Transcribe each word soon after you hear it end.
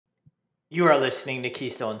You are listening to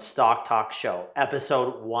Keystone Stock Talk Show,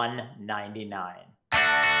 episode 199.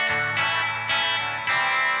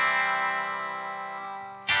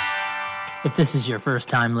 If this is your first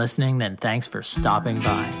time listening, then thanks for stopping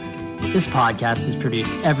by. This podcast is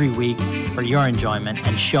produced every week for your enjoyment,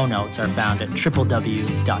 and show notes are found at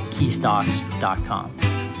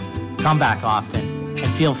www.keystocks.com. Come back often,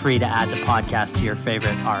 and feel free to add the podcast to your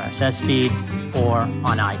favorite RSS feed or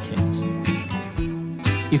on iTunes.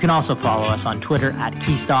 You can also follow us on Twitter at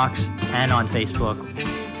Keystocks and on Facebook.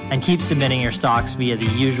 And keep submitting your stocks via the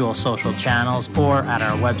usual social channels or at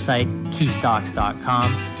our website,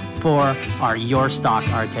 keystocks.com, for our Your Stock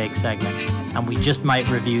Our Take segment. And we just might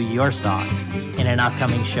review your stock in an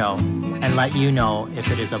upcoming show and let you know if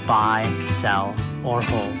it is a buy, sell, or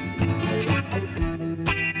hold.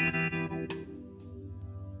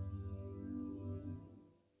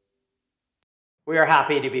 We are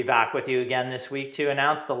happy to be back with you again this week to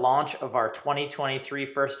announce the launch of our 2023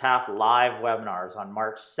 first half live webinars on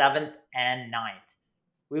March 7th and 9th.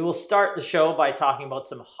 We will start the show by talking about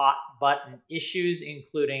some hot button issues,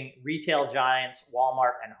 including retail giants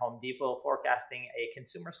Walmart and Home Depot forecasting a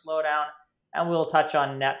consumer slowdown, and we'll touch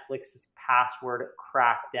on Netflix's password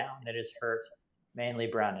crackdown that has hurt mainly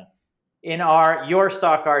Brennan. In our Your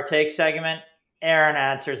Stock Our Take segment, Aaron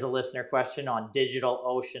answers a listener question on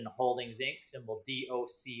DigitalOcean Holdings Inc., symbol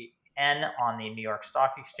DOCN, on the New York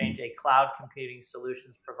Stock Exchange, a cloud computing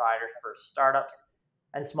solutions provider for startups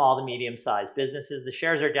and small to medium-sized businesses. The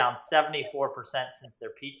shares are down 74% since their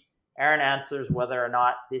peak. Aaron answers whether or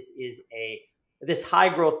not this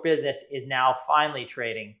high-growth business is now finally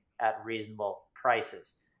trading at reasonable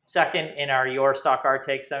prices. Second, in our Your Stock Our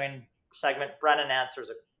Take segment, Brennan answers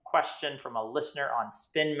a question from a listener on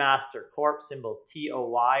Spin Master Corp, symbol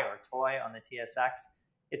TOY or toy on the TSX.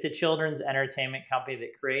 It's a children's entertainment company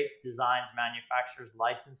that creates, designs, manufactures,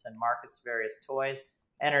 licenses, and markets various toys,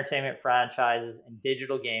 entertainment franchises, and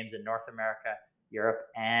digital games in North America, Europe,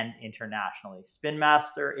 and internationally. Spin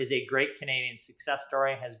Master is a great Canadian success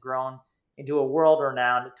story, has grown into a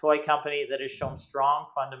world-renowned toy company that has shown strong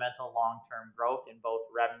fundamental long-term growth in both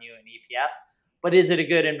revenue and EPS. But is it a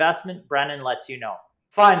good investment? Brennan lets you know.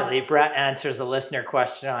 Finally, Brett answers a listener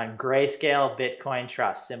question on Grayscale Bitcoin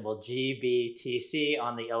Trust, symbol GBTC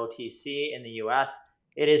on the OTC in the US.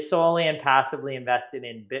 It is solely and passively invested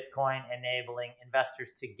in Bitcoin, enabling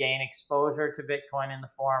investors to gain exposure to Bitcoin in the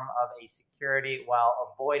form of a security while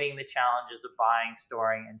avoiding the challenges of buying,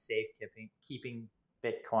 storing, and safekeeping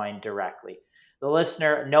Bitcoin directly. The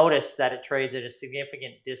listener noticed that it trades at a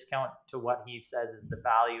significant discount to what he says is the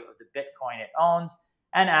value of the Bitcoin it owns,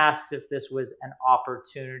 and asked if this was an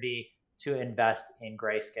opportunity to invest in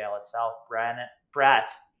Grayscale itself. Brett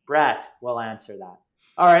will answer that.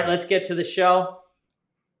 All right, let's get to the show.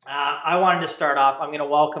 I wanted to start off. I'm going to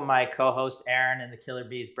welcome my co-host Aaron and the Killer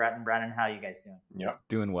Bees, Brett and Brennan. How are you guys doing? Yeah,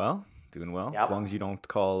 doing well. Yep. As long as you don't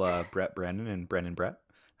call Brett Brennan and Brennan Brett.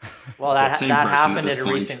 Well, that happened at a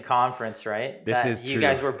recent conference, right? This is true. You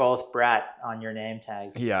guys were both Brett on your name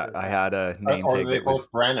tags. Yeah, I had a name or tag they that both was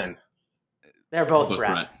Brennan. They're both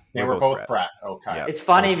Brett. They were both Brett. Okay. Yeah. It's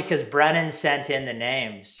funny because Brennan sent in the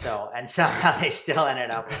names, and somehow they still ended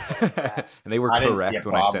up with Brett. And they were correct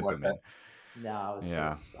when I sent them in. No,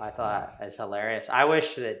 I thought it's hilarious. I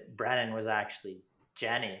wish that Brennan was actually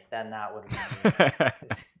Jenny. Then that would have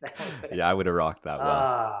been Yeah, I would have rocked that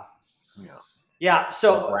well. Yeah,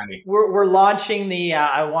 so we're launching the.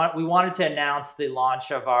 We wanted to announce the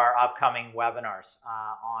launch of our upcoming webinars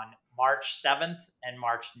on March 7th and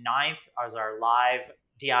March 9th as our live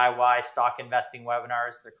DIY stock investing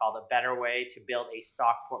webinars. They're called A Better Way to Build a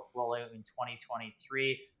Stock Portfolio in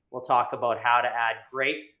 2023. We'll talk about how to add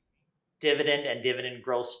great dividend and dividend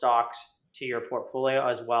growth stocks to your portfolio,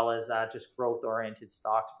 as well as just growth-oriented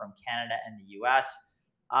stocks from Canada and the US.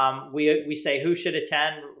 We say who should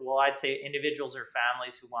attend? Well, I'd say individuals or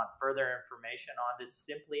families who want further information on this,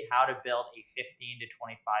 simply how to build a 15 to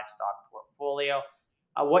 25 stock portfolio.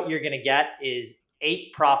 What you're going to get is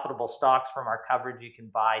 8 profitable stocks from our coverage you can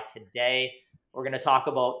buy today. We're going to talk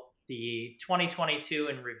about the 2022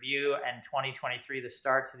 in review and 2023, the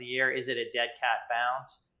start to the year. Is it a dead cat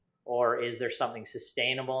bounce, or is there something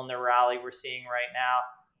sustainable in the rally we're seeing right now?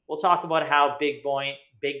 We'll talk about how big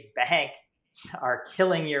banks are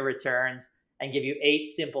killing your returns and give you 8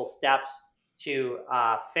 simple steps to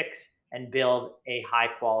fix and build a high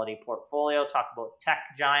quality portfolio. Talk about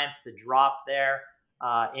tech giants, the drop there,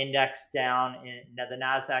 index down, the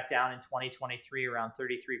NASDAQ down in 2023 around 33%.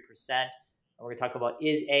 And we're going to talk about,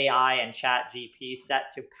 is AI and ChatGPT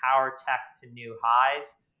set to power tech to new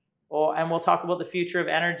highs? And we'll talk about the future of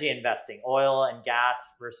energy investing, oil and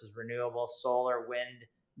gas versus renewable, solar, wind,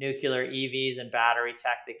 nuclear, EVs, and battery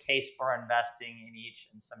tech, the case for investing in each,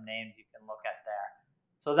 and some names you can look at there.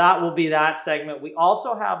 So that will be that segment. We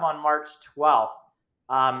also have on March 12th,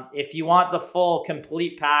 if you want the full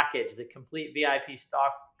complete package, the complete VIP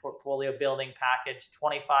stock portfolio building package,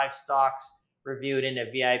 25 stocks reviewed in a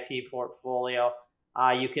VIP portfolio,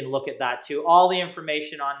 you can look at that too. All the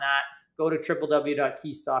information on that, go to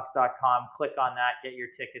www.keystocks.com, click on that, get your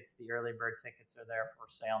tickets. The early bird tickets are there for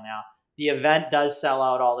sale now. The event does sell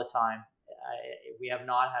out all the time. We have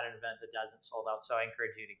not had an event that doesn't sold out, so I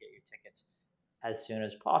encourage you to get your tickets as soon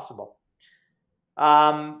as possible.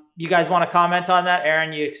 You guys want to comment on that?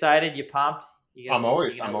 Aaron, you excited? You pumped? I'm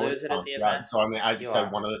always pumped. Yeah. So I mean, as you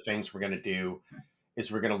said, one of the things we're going to do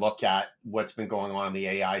is we're going to look at what's been going on in the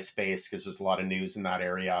AI space, because there's a lot of news in that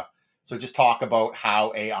area. So just talk about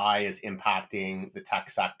how AI is impacting the tech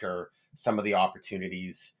sector, some of the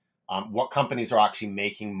opportunities, what companies are actually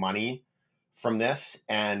making money from this,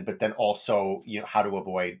 but then also, how to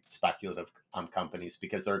avoid speculative companies,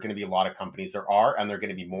 because there are going to be a lot of companies and there are going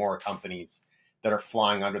to be more companies that are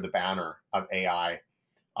flying under the banner of AI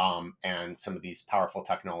and some of these powerful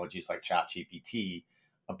technologies like ChatGPT,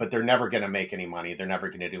 but they're never going to make any money. They're never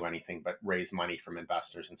going to do anything but raise money from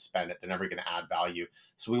investors and spend it. They're never going to add value.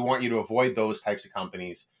 So we want you to avoid those types of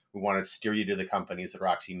companies. We want to steer you to the companies that are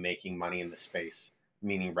actually making money in the space,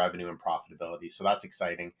 meaning revenue and profitability. So that's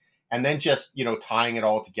exciting. And then just, tying it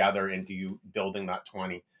all together into you building that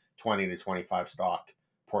 20 to 25 stock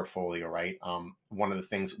portfolio, right? One of the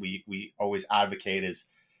things we always advocate is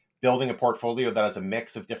building a portfolio that has a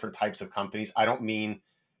mix of different types of companies. I don't mean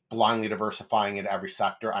blindly diversifying in every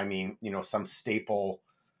sector. I mean, some stable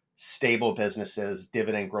businesses,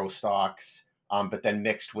 dividend growth stocks, but then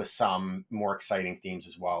mixed with some more exciting themes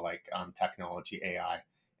as well, like technology, AI,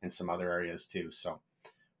 and some other areas too. So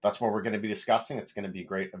that's what we're going to be discussing. It's going to be a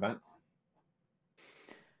great event.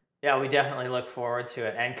 Yeah, we definitely look forward to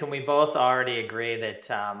it. And can we both already agree that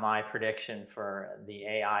my prediction for the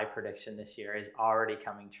AI prediction this year is already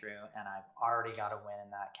coming true, and I've already got a win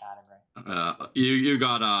in that category? You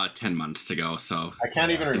got 10 months to go, so I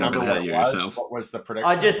can't even remember what it was. What was the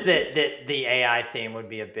prediction? Just that the AI theme would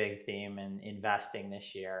be a big theme in investing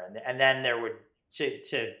this year, and then there would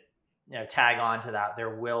to tag on to that,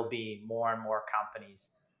 there will be more and more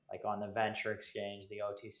companies like on the venture exchange, the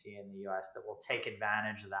OTC in the US, that will take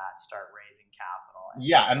advantage of that, start raising capital.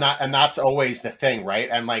 Yeah, and that's always the thing, right?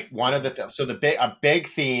 And like one of the a big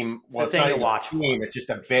theme. Well, it's not even a theme; it's just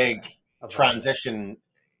a big transition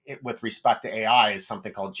with respect to AI is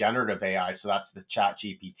something called generative AI. So that's the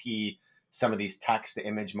ChatGPT, some of these text to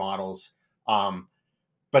image models.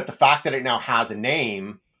 But the fact that it now has a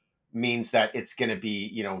name means that it's going to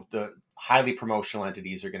be, the highly promotional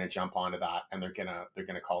entities are going to jump onto that, and they're going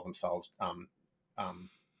to call themselves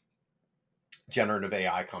generative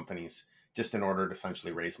AI companies, just in order to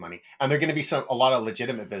essentially raise money. And they're going to be a lot of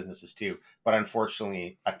legitimate businesses too, but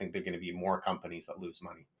unfortunately, I think they're going to be more companies that lose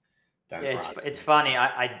money. It's funny.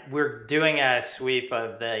 We're doing a sweep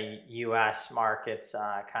of the U.S. markets,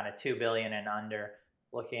 kind of $2 billion and under,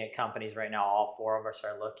 looking at companies right now. All four of us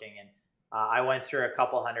are looking, and I went through a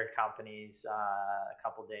couple hundred companies a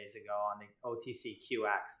couple days ago on the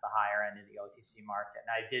OTCQX, the higher end of the OTC market.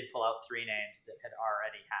 And I did pull out 3 names that had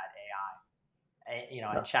already had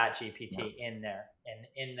AI, and ChatGPT in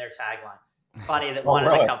their tagline. Funny that one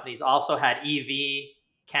of the companies also had EV,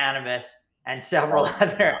 cannabis, and several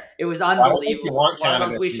other. It was unbelievable.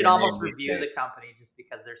 We should almost review the company just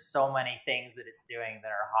because there's so many things that it's doing that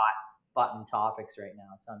are hot button topics right now.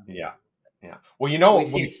 It's unbelievable. Yeah. Well,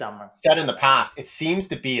 we've said in the past, it seems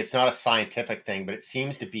to be, it's not a scientific thing, but it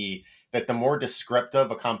seems to be that the more descriptive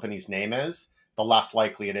a company's name is, the less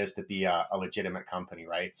likely it is to be a legitimate company,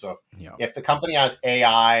 right? So if the company has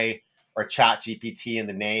AI or ChatGPT in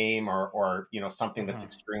the name, or something that's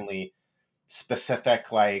extremely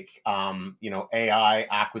specific, like AI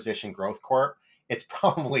Acquisition Growth Corp, it's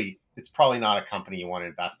probably not a company you want to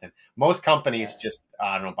invest in. Most companies just,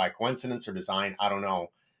 I don't know, by coincidence or design, I don't know,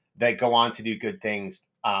 they go on to do good things,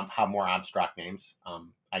 have more abstract names,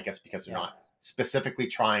 I guess because they're not specifically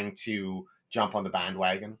trying to jump on the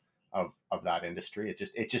bandwagon of that industry.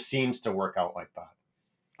 It just seems to work out like that.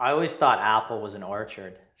 I always thought Apple was an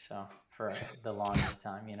orchard, so for the longest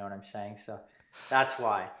time, you know what I'm saying? So that's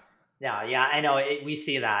why. Yeah, I know. We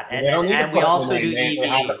see that. And we also do EVs. They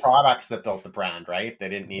have the products that built the brand, right? They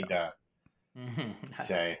didn't need to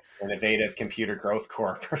say Innovative Computer Growth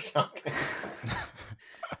Corp or something.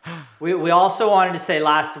 We also wanted to say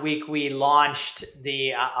last week we launched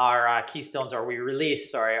our Keystones, or we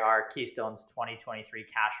released, our Keystones 2023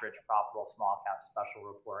 Cash Rich Profitable Small Cap Special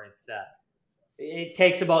Report. It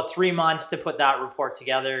takes about 3 months to put that report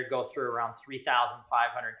together, go through around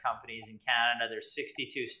 3,500 companies in Canada. There's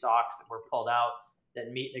 62 stocks that were pulled out that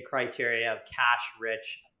meet the criteria of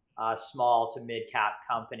cash-rich, small to mid-cap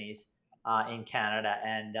companies in Canada,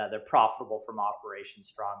 and they're profitable from operations,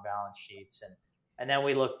 strong balance sheets. And then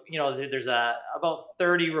we looked, there's about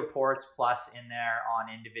 30 reports plus in there on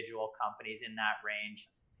individual companies in that range.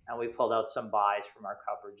 And we pulled out some buys from our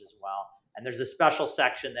coverage as well. And there's a special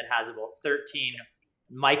section that has about 13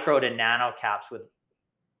 micro to nano caps with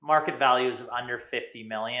market values of under 50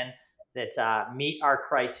 million that meet our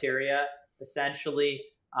criteria, essentially.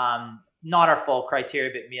 Not our full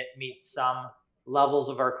criteria, but meet some levels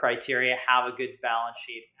of our criteria, have a good balance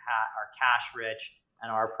sheet, are cash rich,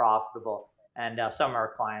 and are profitable. And some of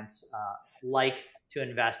our clients like to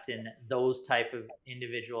invest in those type of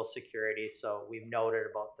individual securities. So we've noted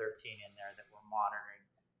about 13 in there that we're monitoring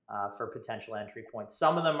for potential entry points.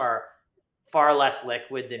 Some of them are far less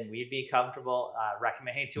liquid than we'd be comfortable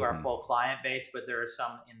recommending to our full client base, but there are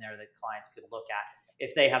some in there that clients could look at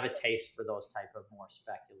if they have a taste for those type of more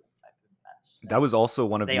speculative type of events. That was also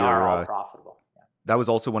one of they are all profitable. That was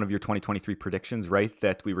also one of your 2023 predictions, right?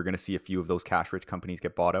 That we were going to see a few of those cash-rich companies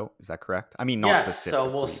get bought out. Is that correct? I mean, not specifically.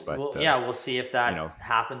 So we'll see if that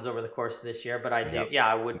happens over the course of this year. But I do,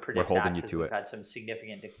 I would predict we're holding that you to we've it. had some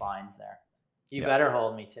significant declines there. You better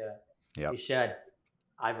hold me to it. Yeah, you should.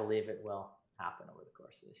 I believe it will happen over the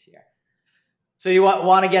course of this year. So you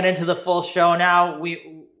want to get into the full show now?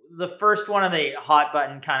 The first one of the hot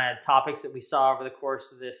button kind of topics that we saw over the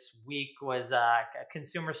course of this week was a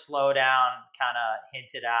consumer slowdown kind of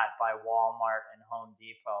hinted at by Walmart and Home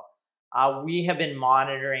Depot. We have been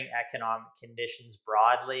monitoring economic conditions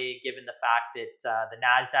broadly, given the fact that the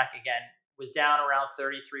NASDAQ, again, was down around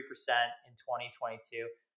 33% in 2022,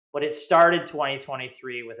 but it started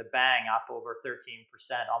 2023 with a bang, up over 13%,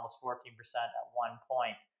 almost 14% at one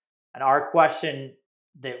point. And our question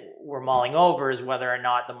that we're mulling over is whether or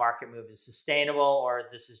not the market move is sustainable, or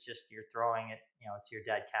this is just you're throwing it, it's your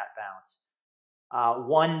dead cat bounce.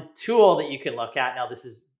 One tool that you can look at, now this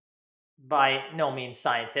is by no means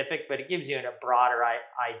scientific, but it gives you a broader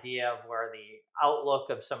idea of where the outlook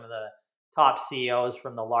of some of the top CEOs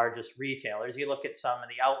from the largest retailers. You look at some of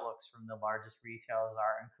the outlooks from the largest retailers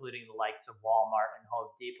are, including the likes of Walmart and Home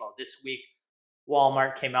Depot. This week,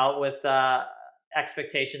 Walmart came out with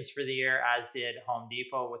expectations for the year, as did Home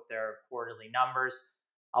Depot with their quarterly numbers.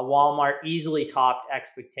 Walmart easily topped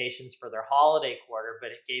expectations for their holiday quarter,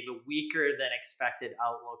 but it gave a weaker than expected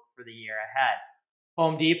outlook for the year ahead.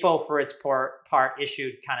 Home Depot, for its part,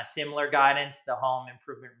 issued kind of similar guidance. The home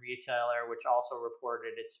improvement retailer, which also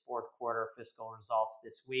reported its fourth quarter fiscal results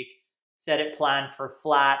this week, said it planned for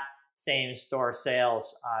flat same-store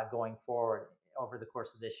sales going forward over the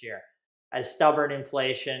course of this year, as stubborn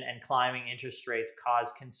inflation and climbing interest rates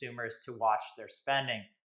cause consumers to watch their spending.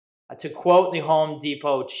 To quote the Home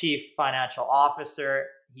Depot chief financial officer,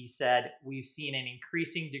 he said, "We've seen an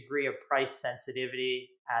increasing degree of price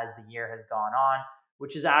sensitivity as the year has gone on,"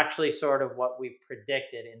 which is actually sort of what we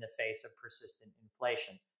predicted in the face of persistent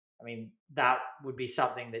inflation. I mean, that would be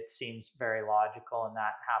something that seems very logical, and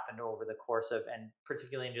that happened over the course of, and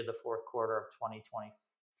particularly into the fourth quarter of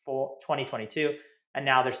 2022. And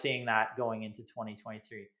now they're seeing that going into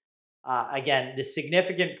 2023. Again, the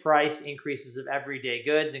significant price increases of everyday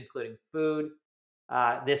goods, including food,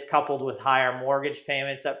 this coupled with higher mortgage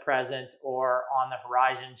payments at present or on the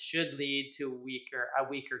horizon, should lead to a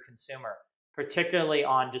weaker consumer, particularly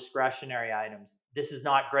on discretionary items. This is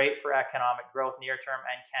not great for economic growth near term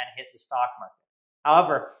and can hit the stock market.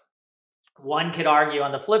 However, one could argue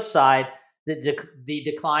on the flip side that the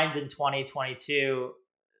declines in 2022,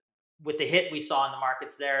 with the hit we saw in the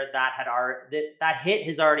markets there, that hit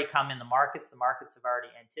has already come in the markets. The markets have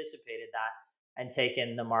already anticipated that and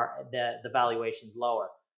taken the valuations lower.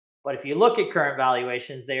 But if you look at current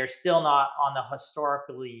valuations, they are still not on the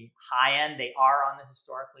historically high end. They are on the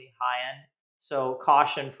historically high end. So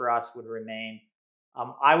caution for us would remain.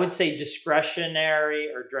 I would say discretionary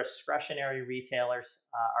retailers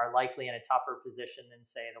are likely in a tougher position than,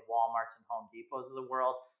 say, the Walmarts and Home Depots of the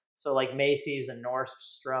world. So like Macy's and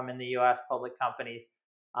Nordstrom in the U.S., public companies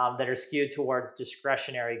that are skewed towards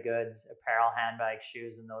discretionary goods, apparel, handbags,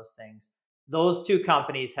 shoes, and those things. Those two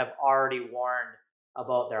companies have already warned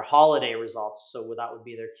about their holiday results. So that would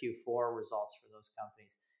be their Q4 results for those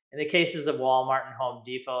companies. In the cases of Walmart and Home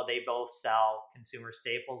Depot, they both sell consumer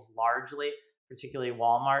staples largely, particularly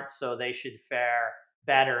Walmart. So they should fare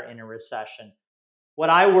better in a recession. What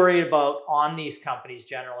I worry about on these companies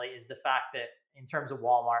generally is the fact that in terms of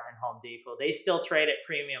Walmart and Home Depot, they still trade at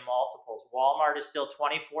premium multiples. Walmart is still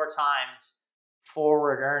 24 times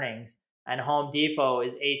forward earnings, And Home Depot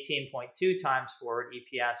is 18.2 times forward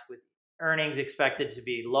EPS, with earnings expected to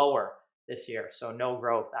be lower this year. So no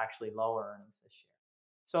growth, actually lower earnings this year.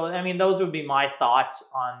 So, I mean, those would be my thoughts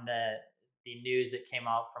on the news that came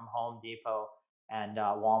out from Home Depot and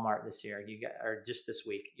Walmart this year, or just this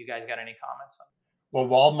week. You guys got any comments on it? Well,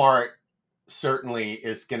 Walmart certainly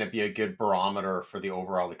is going to be a good barometer for the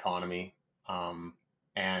overall economy.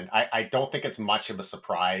 And I don't think it's much of a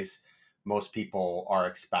surprise. Most people are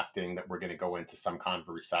expecting that we're going to go into some kind of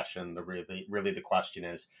a recession. Really the question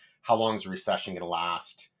is, how long is the recession going to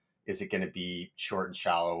last? Is it going to be short and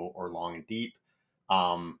shallow or long and deep?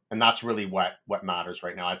 And that's really what matters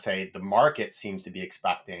right now. I'd say the market seems to be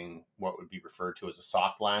expecting what would be referred to as a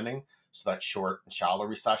soft landing. So that's short and shallow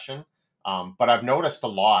recession. But I've noticed a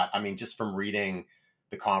lot, I mean, just from reading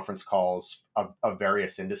the conference calls of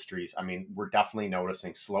various industries, I mean, we're definitely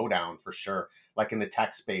noticing slowdown for sure. Like in the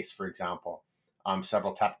tech space, for example,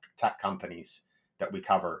 several tech companies that we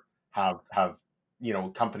cover have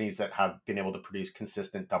companies that have been able to produce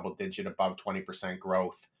consistent double-digit above 20%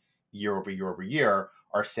 growth year over year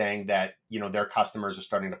are saying that, their customers are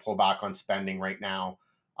starting to pull back on spending right now.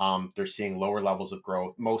 They're seeing lower levels of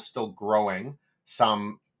growth, most still growing,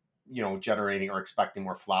 some, generating or expecting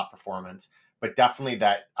more flat performance, but definitely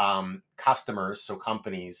that customers, so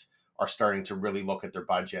companies, are starting to really look at their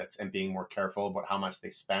budgets and being more careful about how much they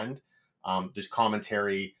spend. There's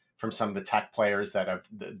commentary from some of the tech players that have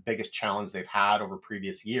the biggest challenge they've had over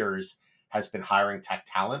previous years has been hiring tech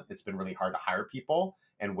talent. It's been really hard to hire people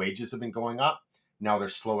and wages have been going up. Now they're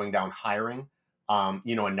slowing down hiring.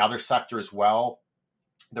 Another sector as well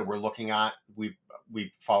that we're looking at, we've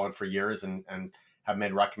followed for years and have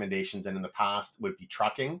made recommendations in the past would be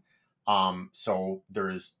trucking. So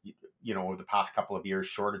there is, over the past couple of years,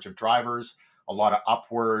 shortage of drivers, a lot of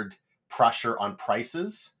upward pressure on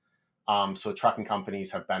prices. So trucking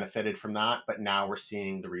companies have benefited from that, but now we're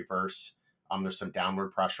seeing the reverse. There's some downward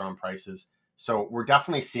pressure on prices. So we're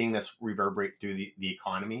definitely seeing this reverberate through the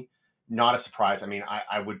economy. Not a surprise. I mean,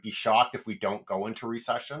 I would be shocked if we don't go into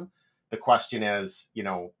recession. The question is,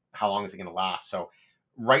 how long is it going to last? So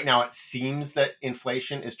right now it seems that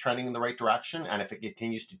inflation is trending in the right direction. And if it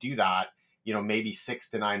continues to do that, maybe 6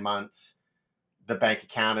 to 9 months, the Bank of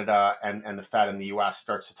Canada and the Fed in the US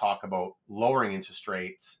starts to talk about lowering interest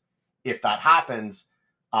rates. If that happens,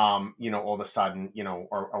 all of a sudden,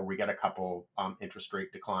 or we get a couple interest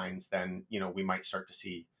rate declines, then, we might start to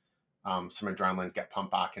see some adrenaline get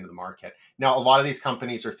pumped back into the market. Now, a lot of these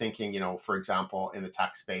companies are thinking, for example, in the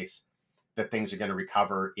tech space, that things are going to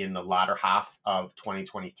recover in the latter half of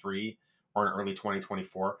 2023 or in early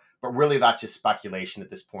 2024. But really, that's just speculation at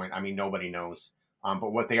this point. I mean, nobody knows.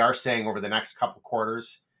 But what they are saying over the next couple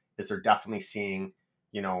quarters is they're definitely seeing,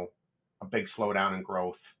 a big slowdown in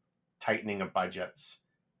growth, tightening of budgets,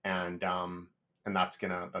 and that's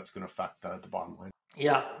gonna affect the bottom line.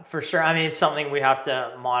 Yeah, for sure. I mean, it's something we have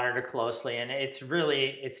to monitor closely, and it's to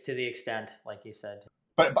the extent, like you said.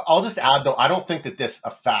 But I'll just add, though, I don't think that this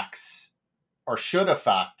affects or should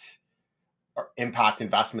affect or impact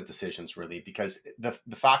investment decisions, really, because the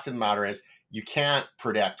fact of the matter is you can't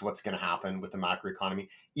predict what's going to happen with the macroeconomy,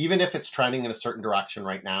 even if it's trending in a certain direction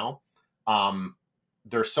right now.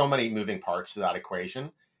 There's so many moving parts to that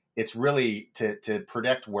equation. It's really to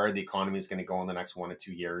predict where the economy is going to go in the next 1 to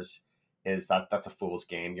 2 years that's a fool's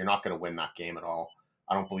game. You're not going to win that game at all.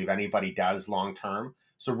 I don't believe anybody does long term.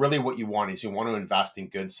 So really what you want is you want to invest in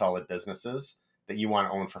good, solid businesses that you want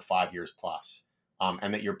to own for 5 years plus,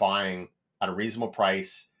 and that you're buying at a reasonable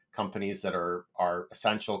price, companies that are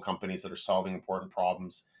essential, companies that are solving important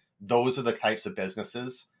problems. Those are the types of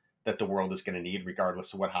businesses that the world is going to need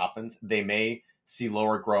regardless of what happens. They may see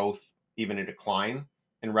lower growth, even a decline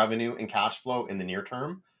in revenue and cash flow in the near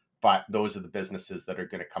term, but those are the businesses that are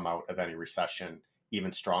going to come out of any recession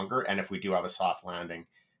even stronger. And if we do have a soft landing,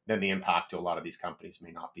 then the impact to a lot of these companies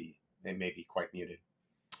may be quite muted.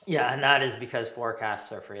 Yeah, and that is because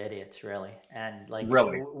forecasts are for idiots, really. And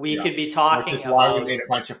we yeah. could be talking about why we made a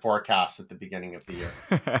bunch of forecasts at the beginning of the year.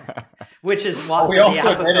 Which is why we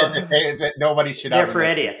also admitted that nobody should. They're for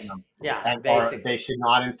idiots. Yeah, and basically, they should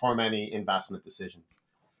not inform any investment decisions.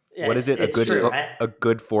 Yeah, what is it? A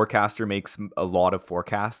good forecaster makes a lot of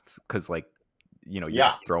forecasts because, you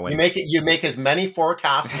just throw in. You make as many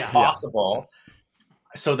forecasts as possible,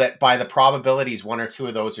 so that by the probabilities, 1 or 2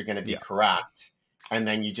 of those are going to be correct. And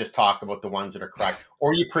then you just talk about the ones that are correct,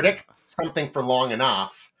 or you predict something for long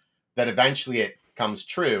enough that eventually it comes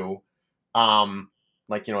true. I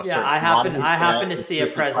happen to see a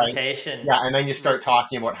presentation. Price. Yeah, and then you start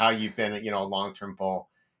talking about how you've been, a long-term bull,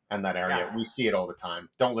 and that area. Yeah. We see it all the time.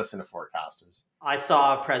 Don't listen to forecasters. I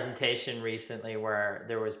saw a presentation recently where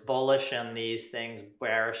there was bullish on these things,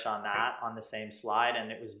 bearish on that on the same slide.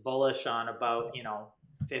 And it was bullish on about,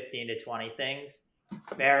 15 to 20 things,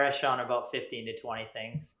 bearish on about 15 to 20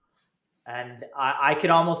 things. And I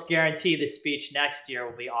could almost guarantee the speech next year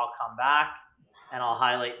will be, I'll come back and I'll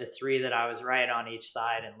highlight the 3 that I was right on each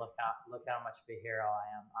side and look how much of a hero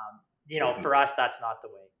I am. For us, that's not the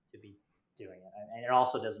way to be doing it. And it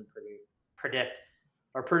also doesn't predict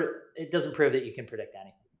it doesn't prove that you can predict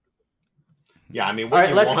anything. Yeah, I mean, what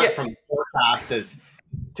you want from the forecast is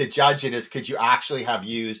to judge it is, could you actually have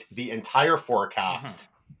used the entire forecast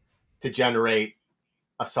to generate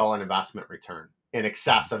a solid investment return in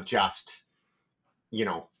excess of just,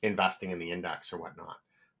 investing in the index or whatnot?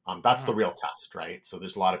 That's the real test, right? So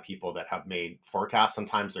there's a lot of people that have made forecasts.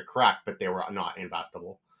 Sometimes they're correct, but they were not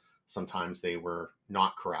investable. Sometimes they were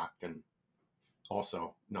not correct and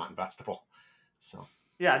also not investable. So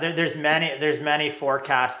yeah, there's many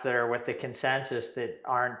forecasts that are with the consensus that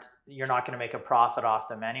you're not going to make a profit off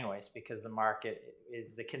them anyways, because the market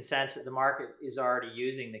is already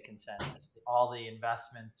using the consensus. All the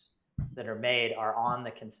investments that are made are on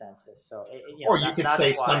the consensus. So or you could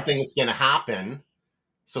say something is going to happen,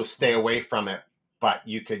 so stay away from it. But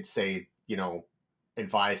you could say,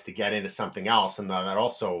 advise to get into something else, and that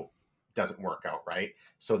also doesn't work out, right?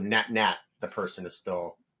 So net, the person is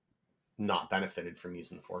still not benefited from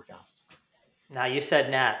using the forecast. Now you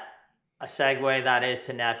said net, a segue that is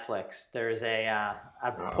to Netflix. There's a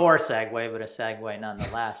poor segue, but a segue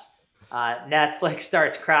nonetheless. Netflix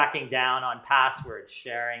starts cracking down on password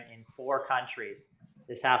sharing in 4 countries.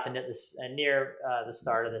 This happened at near the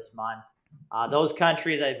start of this month. Those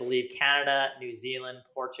countries, I believe, Canada, New Zealand,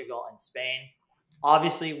 Portugal, and Spain.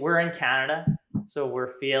 Obviously, we're in Canada, so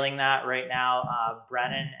we're feeling that right now.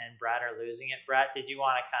 Brennan and Brett are losing it. Brett, did you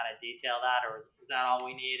want to kind of detail that, or is that all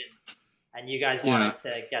we need? And you guys wanted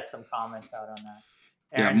to get some comments out on that.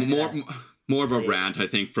 Aaron, more of a rant, I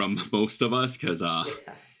think, from most of us, because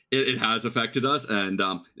it has affected us. And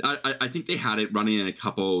I think they had it running in a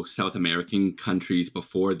couple South American countries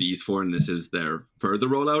before these 4, and this is their further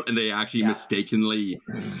rollout. And they actually mistakenly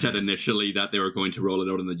said initially that they were going to roll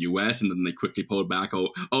it out in the US, and then they quickly pulled back.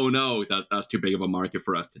 Oh no, that's too big of a market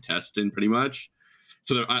for us to test in, pretty much.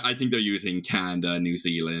 So I think they're using Canada, New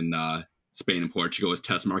Zealand, Spain, and Portugal as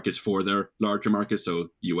test markets for their larger markets. So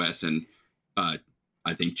US and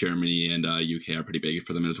I think Germany and UK are pretty big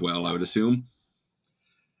for them as well, I would assume.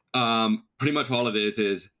 Pretty much all it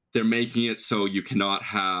is they're making it so you cannot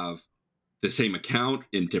have the same account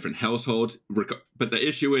in different households. But the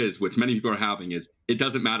issue is, which many people are having, is it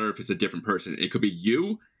doesn't matter if it's a different person. It could be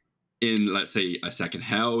you in, let's say, a second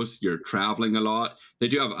house. You're traveling a lot. They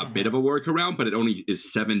do have a bit of a workaround, but it only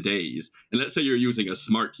is 7 days. And let's say you're using a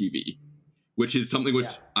smart TV, which is something which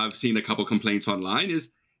I've seen a couple complaints online,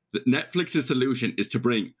 is that Netflix's solution is to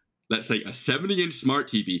bring, let's say, a 70-inch smart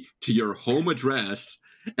TV to your home address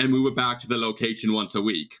and move it back to the location once a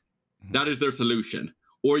week. That is their solution.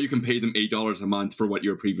 Or you can pay them $8 a month for what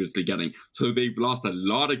you're previously getting. So they've lost a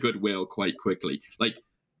lot of goodwill quite quickly. Like,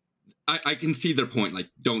 I can see their point. Like,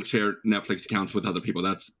 don't share Netflix accounts with other people.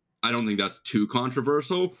 I don't think that's too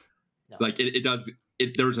controversial. No. Like,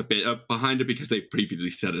 there's a bit behind it because they've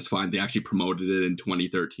previously said it's fine. They actually promoted it in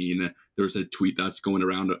 2013. There's a tweet that's going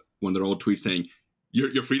around, one of their old tweets, saying,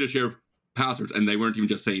 you're free to share passwords. And they weren't even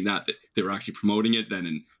just saying that. They were actually promoting it. Then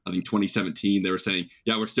in, I think, 2017, they were saying,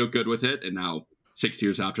 yeah, we're still good with it. And now, 6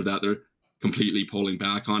 years after that, they're completely pulling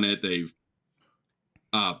back on it. They've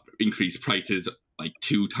increased prices like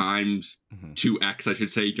 2 times, 2x, I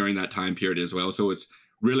should say, during that time period as well. So it's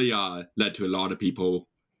really led to a lot of people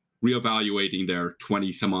reevaluating their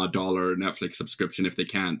 $20-some-odd Netflix subscription if they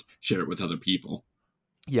can't share it with other people.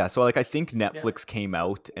 Yeah, so like I think Netflix came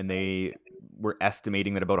out and they were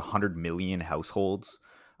estimating that about 100 million households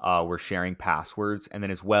were sharing passwords. And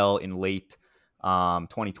then as well in late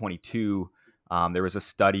 2022, there was a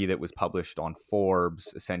study that was published on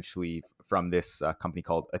Forbes, essentially from this company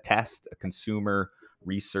called Attest, a consumer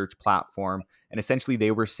research platform. And essentially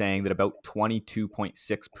they were saying that about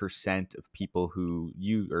 22.6% of people who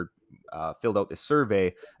filled out this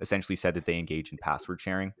survey essentially said that they engage in password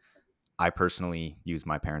sharing. I personally use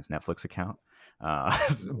my parents' Netflix account.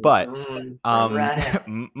 But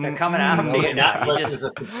they're coming after you. Netflix is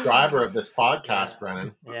a subscriber of this podcast,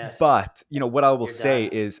 Brennan. Yes. But what I will say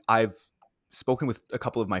is I've spoken with a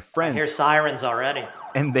couple of my friends. I hear sirens already.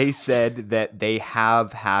 And they said that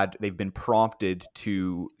they've been prompted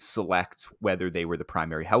to select whether they were the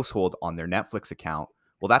primary household on their Netflix account.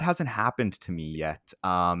 Well, that hasn't happened to me yet.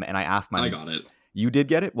 And I asked I got it. You did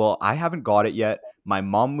get it? Well, I haven't got it yet. My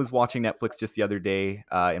mom was watching Netflix just the other day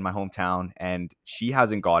in my hometown, and she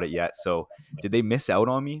hasn't got it yet. So did they miss out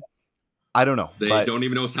on me? I don't know. They don't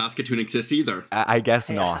even know Saskatoon exists either. I guess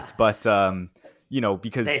not. But,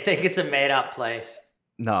 because... They think it's a made-up place.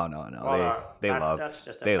 No. Well, they love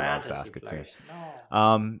Saskatoon.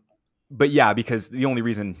 No. But yeah, because the only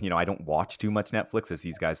reason, I don't watch too much Netflix, as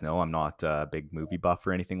these guys know, I'm not a big movie buff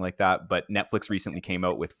or anything like that. But Netflix recently came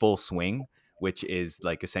out with Full Swing, which is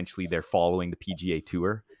like essentially they're following the PGA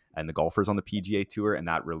Tour and the golfers on the PGA Tour, and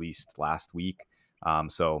that released last week.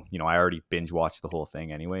 So, I already binge watched the whole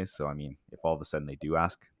thing anyways. So, I mean, if all of a sudden they do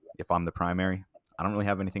ask if I'm the primary, I don't really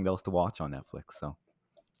have anything else to watch on Netflix. So,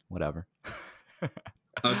 whatever.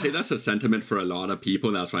 I would say that's a sentiment for a lot of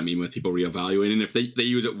people. That's what I mean with people reevaluating. If they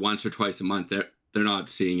use it once or twice a month, they're not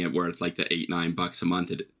seeing it worth like the $8-9 a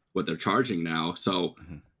month what they're charging now. So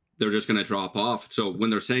they're just going to drop off. So when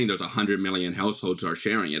they're saying there's 100 million households are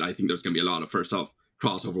sharing it, I think there's going to be a lot of, first off,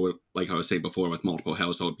 crossover with, like I was saying before, with multiple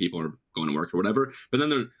household people are going to work or whatever. But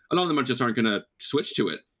then a lot of them aren't going to switch to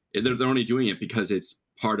it. They're only doing it because it's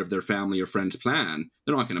part of their family or friend's plan.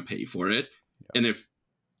 They're not going to pay for it. Yeah. And if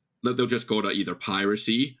they'll just go to either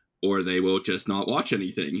piracy or they will just not watch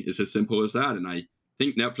anything. It's as simple as that. And I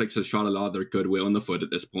think Netflix has shot a lot of their goodwill in the foot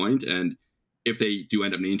at this point. And if they do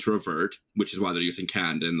end up needing to revert, which is why they're using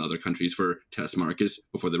Canada and other countries for test markets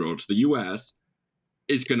before they roll to the US,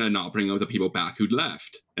 it's going to not bring the people back who'd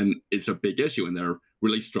left. And it's a big issue. And they're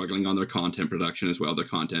really struggling on their content production as well. Their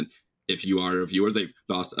content, if you are a viewer, they've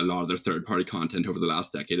lost a lot of their third-party content over the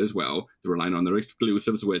last decade as well. They're relying on their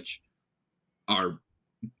exclusives, which are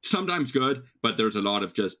sometimes good, but there's a lot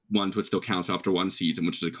of just ones which still counts after one season,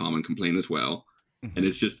 which is a common complaint as well. And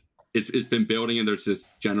it's just it's been building, and there's this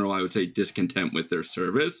general, I would say, discontent with their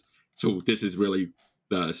service. So this is really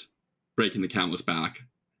breaking the camel's back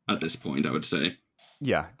at this point, I would say.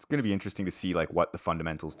 Yeah, it's going to be interesting to see like what the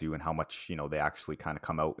fundamentals do and how much they actually kind of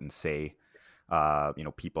come out and say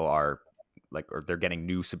people are like, or they're getting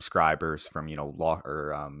new subscribers from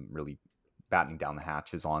really battening down the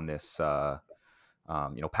hatches on this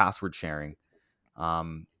password sharing.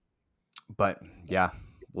 But yeah,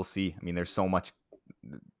 we'll see. I mean, there's so much,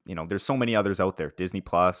 there's so many others out there. Disney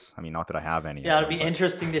Plus. I mean, not that I have any. Yeah, it'll be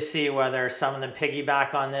interesting to see whether some of them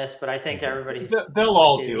piggyback on this, but I think everybody's they'll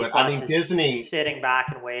all Disney do it. Plus I mean, Disney sitting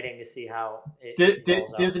back and waiting to see how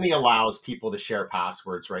Disney allows people to share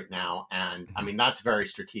passwords right now, and I mean that's very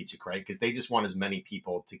strategic, right? Because they just want as many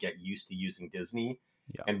people to get used to using Disney.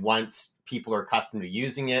 Yeah. And once people are accustomed to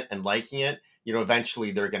using it and liking it,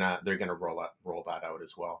 eventually they're gonna roll that out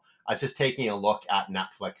as well. I was just taking a look at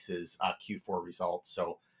Netflix's Q4 results.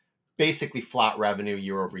 So basically flat revenue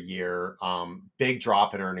year over year, big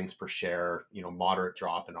drop in earnings per share, moderate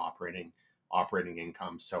drop in operating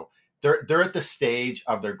income. So they're at the stage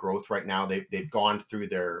of their growth right now. They've gone through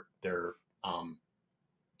their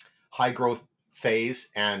high growth phase,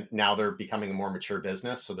 and now they're becoming a more mature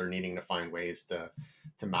business. So they're needing to find ways to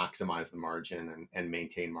maximize the margin and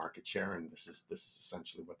maintain market share. And this is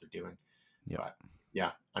essentially what they're doing. Yeah. But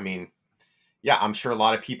yeah, I mean, yeah, I'm sure a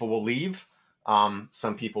lot of people will leave.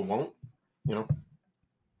 Some people won't, Yeah.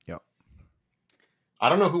 I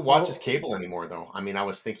don't know who watches cable anymore though. I mean, I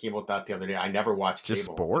was thinking about that the other day. I never watched cable. Just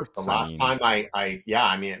sports. The last time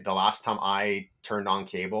I turned on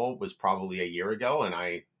cable was probably a year ago, and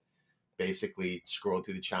I basically scrolled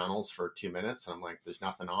through the channels for 2 minutes, and I'm like, there's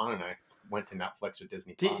nothing on, and I went to Netflix or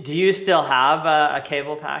Disney Plus. Do you still have a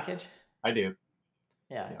cable package? I do.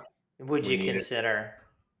 Yeah. Would you consider?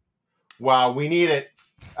 Well, we need it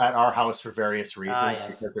at our house for various reasons, yes.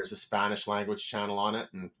 because there's a Spanish language channel on it,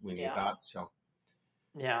 and we need that. So.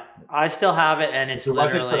 Yeah, I still have it, and it's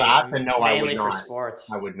literally for that, then no, mainly I would not. for sports.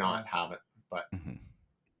 I would not have it, but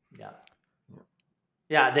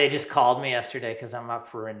yeah, they just called me yesterday because I'm up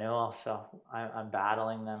for renewal, so I'm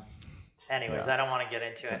battling them. Anyways, I don't want to get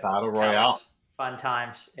into it. Battle Royale, fun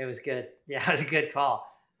times. It was good. Yeah, it was a good call.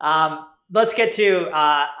 Let's get to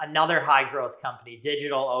another high growth company,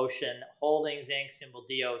 DigitalOcean Holdings Inc., symbol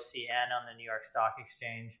DOCN on the New York Stock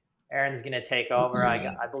Exchange. Aaron's going to take over.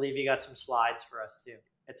 I believe you got some slides for us too.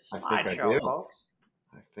 It's a slideshow, folks.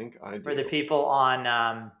 I think I do. For the people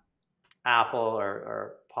on Apple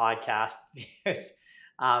or podcast viewers,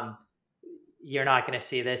 you're not going to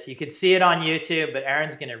see this. You could see it on YouTube, but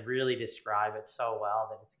Aaron's going to really describe it so well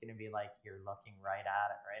that it's going to be like you're looking right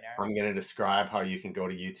at it, right, Aaron? I'm going to describe how you can go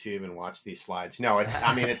to YouTube and watch these slides. No,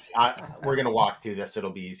 we're going to walk through this.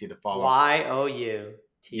 It'll be easy to follow.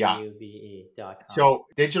 YOUTUBE.com. So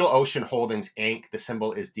DigitalOcean Holdings Inc., the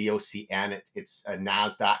symbol is DOCN. It's a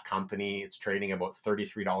NASDAQ company. It's trading about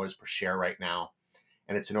 $33 per share right now.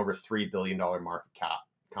 and it's an over $3 billion market cap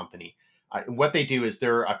company. What they do is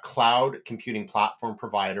they're a cloud computing platform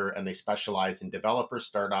provider, and they specialize in developer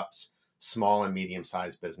startups, small and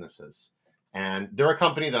medium-sized businesses. And they're a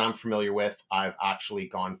company that I'm familiar with. I've actually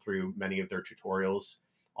gone through many of their tutorials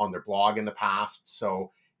on their blog in the past.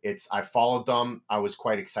 So I followed them. I was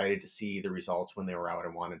quite excited to see the results when they were out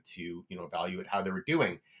and wanted to, evaluate how they were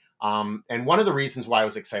doing. And one of the reasons why I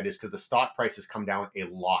was excited is because the stock price has come down a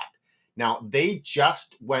lot. Now, they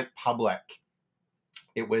just went public.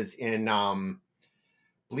 It was in, I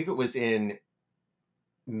believe it was in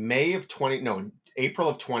April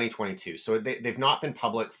of 2022. So they've not been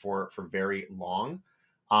public for very long.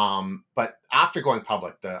 But after going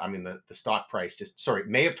public, the stock price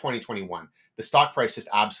May of 2021, the stock price just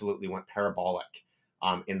absolutely went parabolic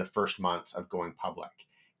in the first months of going public.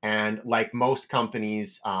 And like most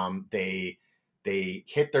companies, they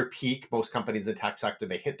hit their peak. Most companies in the tech sector,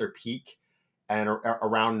 they hit their peak. And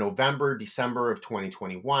around November, December of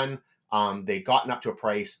 2021, they'd gotten up to a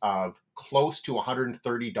price of close to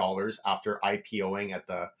 $130 after IPOing at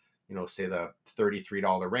the, say the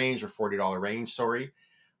 $33 range or $40 range, sorry.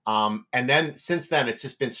 And then since then, it's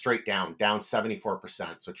just been straight down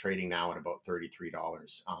 74%. So trading now at about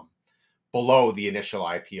 $33, below the initial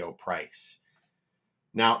IPO price.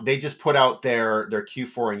 Now, they just put out their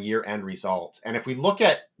Q4 and year-end results. And if we look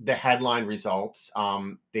at the headline results,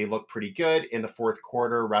 they look pretty good. In the fourth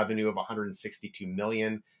quarter, revenue of $162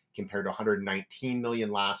 million compared to 119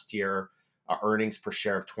 million last year. Earnings per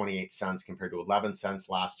share of 28 cents compared to 11 cents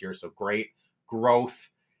last year. So great growth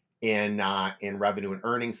in revenue and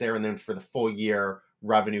earnings there. And then for the full year,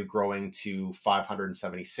 revenue growing to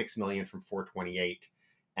 576 million from 428,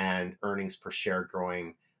 and earnings per share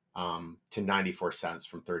growing to 94 cents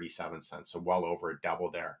from 37 cents. So well over a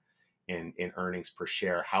double there in earnings per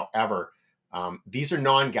share. However, these are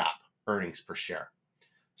non-GAAP earnings per share.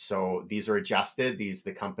 So these are adjusted.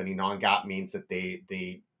 The company non-GAAP means that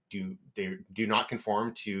they do not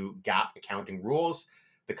conform to GAAP accounting rules.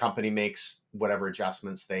 The company makes whatever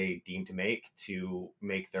adjustments they deem to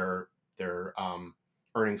make their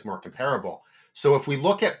earnings more comparable. So if we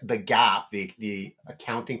look at the GAAP, the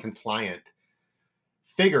accounting compliant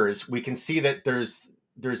figures, we can see that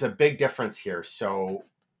there's a big difference here. So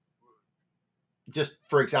just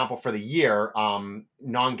for example, for the year,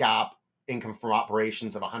 non-GAAP income from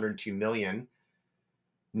operations of 102 million,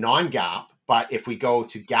 non-GAAP, but if we go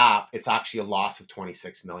to GAAP, it's actually a loss of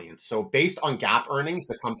 26 million. So based on GAAP earnings,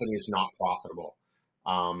 the company is not profitable.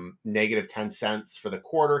 Negative 10 cents for the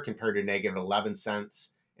quarter compared to negative 11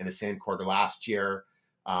 cents in the same quarter last year.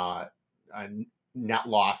 A net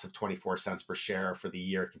loss of 24 cents per share for the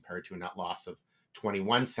year compared to a net loss of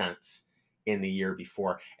 21 cents in the year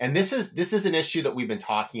before. And this is an issue that we've been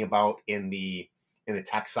talking about in the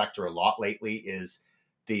tech sector a lot lately, is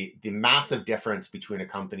the massive difference between a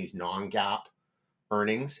company's non-GAAP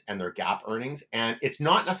earnings and their GAAP earnings. And it's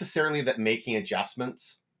not necessarily that making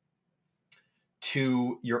adjustments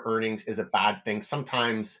to your earnings is a bad thing.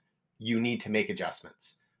 Sometimes you need to make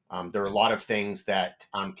adjustments. There are a lot of things that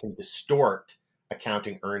can distort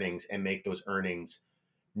accounting earnings and make those earnings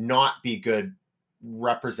not be good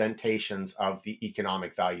representations of the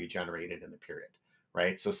economic value generated in the period,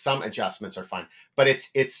 right? So some adjustments are fine, but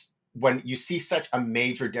it's when you see such a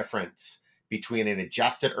major difference between an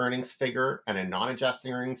adjusted earnings figure and a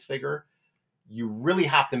non-adjusting earnings figure, you really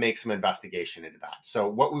have to make some investigation into that. So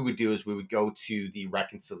what we would do is we would go to the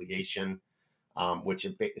reconciliation, which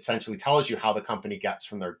essentially tells you how the company gets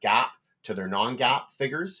from their GAAP to their non-GAAP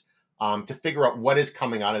figures, to figure out what is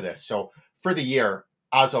coming out of this. So for the year,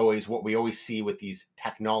 as always, what we always see with these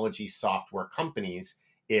technology software companies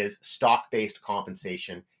is stock-based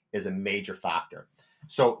compensation is a major factor.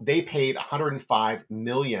 So they paid 105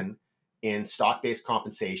 million in stock-based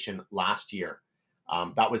compensation last year.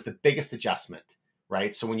 That was the biggest adjustment,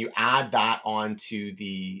 right? So when you add that on to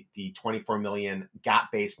the 24 million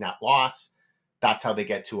GAAP-based net loss, that's how they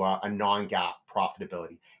get to a non-GAAP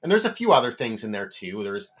profitability. And there's a few other things in there too.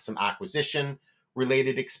 There's some acquisition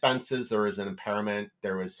related expenses. There was an impairment.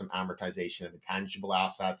 There was some amortization of intangible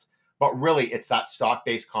assets. But really, it's that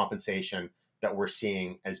stock-based compensation that we're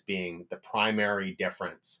seeing as being the primary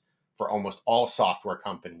difference for almost all software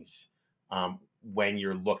companies when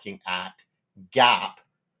you're looking at GAAP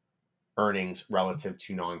earnings relative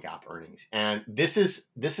to non-GAAP earnings. And this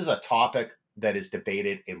is a topic that is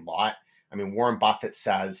debated a lot. I mean, Warren Buffett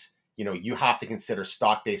says, you have to consider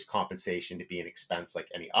stock-based compensation to be an expense like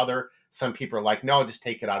any other. Some people are like, no, just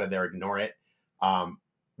take it out of there, ignore it.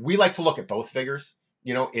 We like to look at both figures.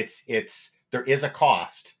 There is a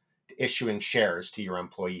cost to issuing shares to your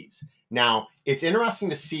employees. Now, it's interesting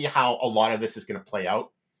to see how a lot of this is going to play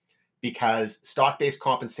out, because stock-based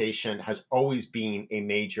compensation has always been a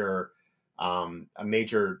major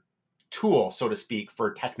tool, so to speak,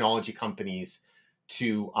 for technology companies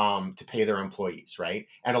to pay their employees, right?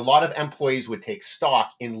 And a lot of employees would take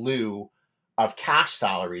stock in lieu of cash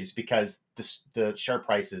salaries, because the share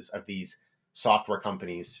prices of these software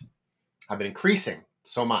companies have been increasing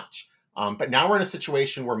so much. But now we're in a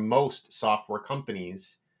situation where most software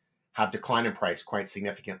companies have declined in price quite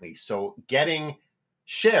significantly. So getting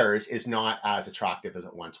shares is not as attractive as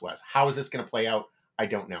it once was. How is this going to play out? I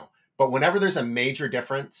don't know. But whenever there's a major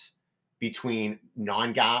difference between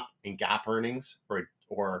non-GAAP and GAAP earnings,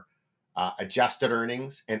 or adjusted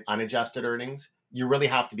earnings and unadjusted earnings, you really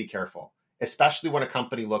have to be careful, especially when a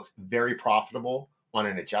company looks very profitable on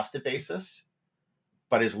an adjusted basis,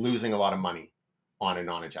 but is losing a lot of money on a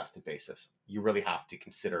non-adjusted basis. You really have to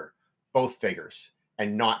consider both figures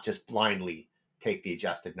and not just blindly take the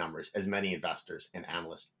adjusted numbers, as many investors and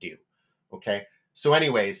analysts do. Okay. So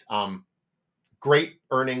anyways, great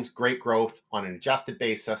earnings, great growth on an adjusted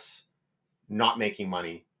basis, not making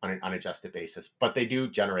money on an unadjusted basis, but they do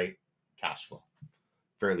generate cash flow,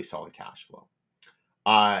 fairly solid cash flow.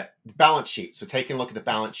 Balance sheet. So taking a look at the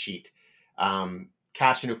balance sheet,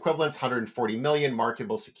 cash and equivalents, 140 million,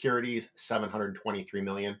 marketable securities, 723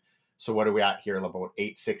 million. So what are we at here? About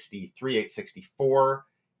 863, 864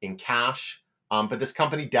 in cash. But this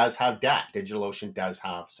company does have debt. DigitalOcean does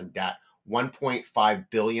have some debt, 1.5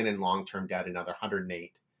 billion in long-term debt, another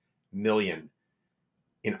 108 million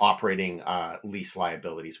in operating lease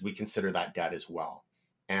liabilities. We consider that debt as well.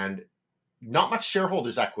 And not much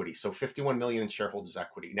shareholders equity. So 51 million in shareholders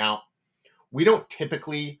equity. Now, we don't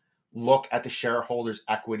typically look at the shareholders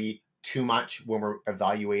equity too much when we're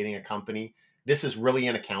evaluating a company. This is really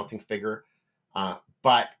an accounting figure.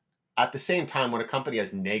 But at the same time, when a company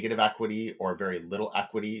has negative equity or very little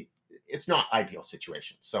equity, it's not ideal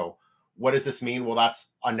situation. So what does this mean? Well,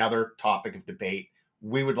 that's another topic of debate.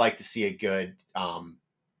 We would like to see a good, a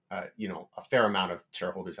fair amount of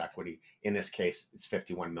shareholders equity. In this case, it's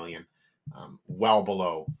 51 million, well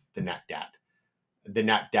below the net debt. The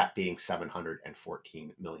net debt being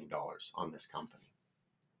 $714 million on this company.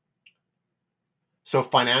 So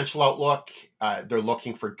financial outlook, they're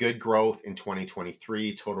looking for good growth in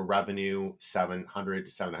 2023. Total revenue, 700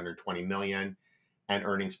 to 720 million, and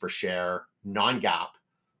earnings per share, non-GAAP,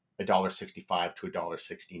 $1.65 to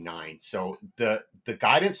 $1.69. So the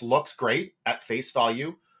guidance looks great at face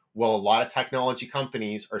value. Well, a lot of technology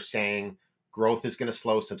companies are saying growth is going to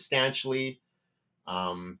slow substantially.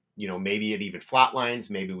 Maybe it even flatlines.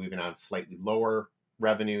 Maybe we even have slightly lower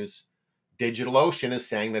revenues. DigitalOcean is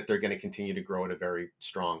saying that they're going to continue to grow at a very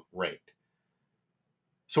strong rate.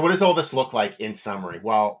 So what does all this look like in summary?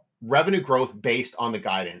 Well, revenue growth based on the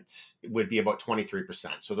guidance would be about 23%.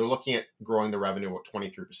 So they're looking at growing the revenue about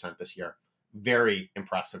 23% this year. Very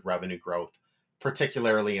impressive revenue growth,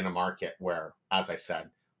 particularly in a market where, as I said,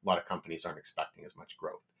 a lot of companies aren't expecting as much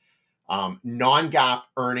growth. Non-GAAP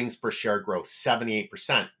earnings per share growth,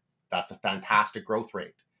 78%. That's a fantastic growth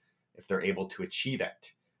rate if they're able to achieve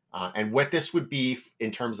it. And what this would be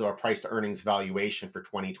in terms of a price to earnings valuation for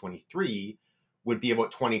 2023 would be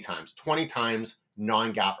about 20 times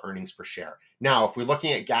non-GAAP earnings per share. Now, if we're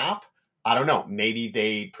looking at GAAP, I don't know, maybe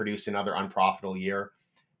they produce another unprofitable year.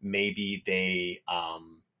 Maybe they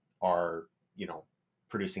are,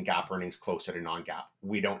 producing GAAP earnings closer to non-GAAP.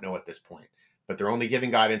 We don't know at this point, but they're only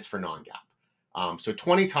giving guidance for non-GAAP. So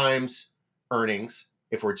 20 times earnings,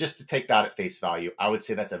 if we're just to take that at face value, I would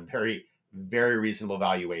say that's a very, very reasonable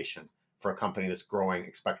valuation for a company that's growing,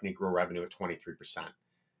 expecting to grow revenue at 23%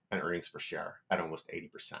 and earnings per share at almost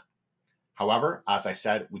 80%. However, as I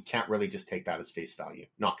said, we can't really just take that as face value,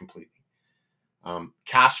 not completely.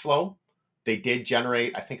 Cash flow, they did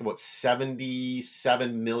generate, I think, about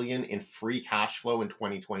 77 million in free cash flow in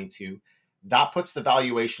 2022. That puts the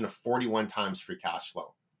valuation of 41 times free cash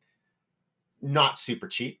flow. Not super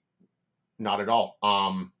cheap, not at all.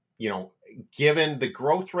 Given the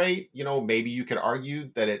growth rate, maybe you could argue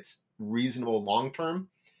that it's reasonable long-term,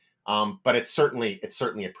 but it's certainly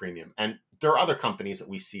a premium. And there are other companies that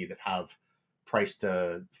we see that have price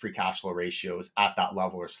to free cash flow ratios at that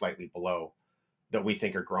level or slightly below that we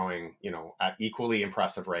think are growing, at equally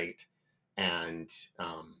impressive rate and,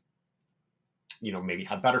 maybe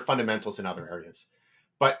have better fundamentals in other areas.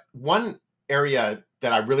 But one area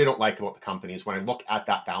that I really don't like about the company is when I look at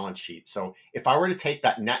that balance sheet. So if I were to take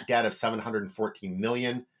that net debt of 714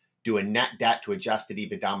 million, do a net debt to adjusted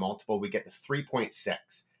EBITDA multiple, we get to 3.6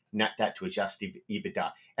 net debt to adjusted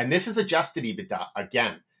EBITDA. And this is adjusted EBITDA.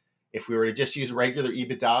 Again, If we were to just use regular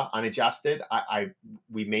EBITDA unadjusted,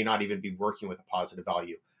 we may not even be working with a positive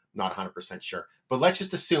value. Not 100% sure. But let's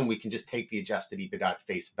just assume we can just take the adjusted EBITDA at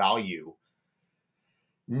face value.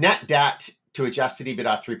 Net debt to adjusted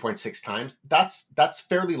EBITDA 3.6 times. That's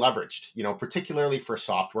fairly leveraged, particularly for a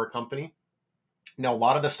software company. Now, a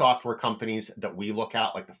lot of the software companies that we look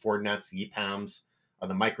at, like the Fortinets, the EPAMs, or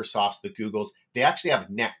the Microsofts, the Googles, they actually have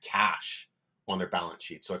net cash on their balance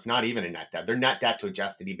sheet. So it's not even a net debt. Their net debt to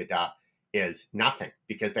adjusted EBITDA is nothing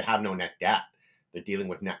because they have no net debt. They're dealing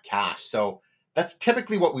with net cash. So that's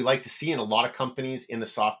typically what we like to see, in a lot of companies in the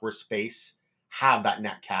software space have that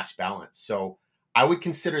net cash balance. So I would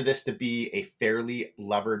consider this to be a fairly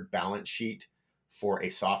levered balance sheet for a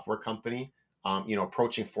software company,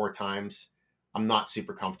 approaching 4 times. I'm not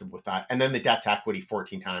super comfortable with that. And then the debt to equity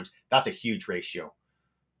 14 times. That's a huge ratio.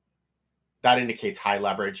 That indicates high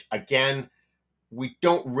leverage. Again, we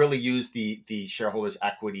don't really use the shareholders'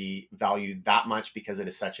 equity value that much because it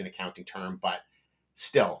is such an accounting term, but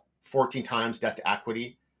still 14 times debt to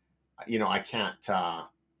equity. I can't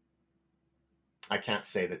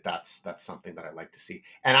say that that's something that I like to see.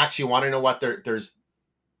 And actually, want to know what there's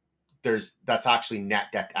that's actually net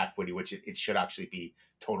debt to equity, which it should actually be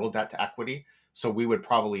total debt to equity. So we would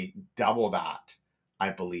probably double that,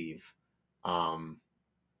 I believe. So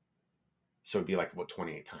it'd be like about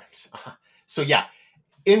 28 times. So yeah,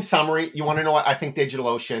 in summary, you want to know what I think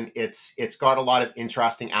DigitalOcean, it's got a lot of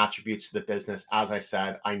interesting attributes to the business. As I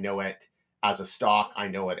said, I know it as a stock. I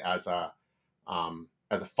know it as a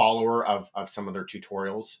follower of some of their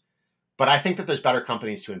tutorials, but I think that there's better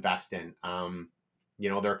companies to invest in.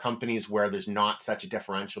 There are companies where there's not such a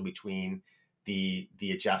differential between the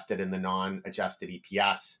adjusted and the non-adjusted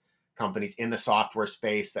EPS. Companies in the software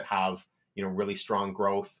space that have, really strong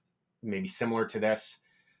growth, maybe similar to this,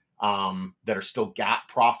 that are still GAAP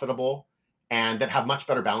profitable and that have much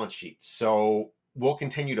better balance sheets. So we'll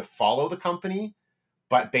continue to follow the company,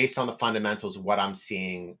 but based on the fundamentals of what I'm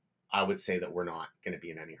seeing, I would say that we're not going to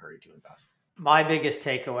be in any hurry to invest. My biggest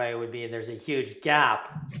takeaway would be there's a huge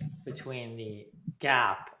gap between the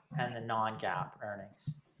GAAP and the non-GAAP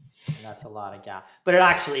earnings. And that's a lot of gap. But it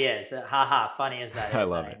actually is. Funny as that is. I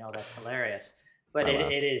love it. I know that's hilarious. But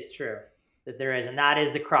it is true that there is. And that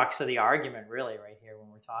is the crux of the argument, really, right here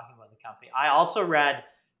when we're talking about the company. I also read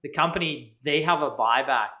the company, they have a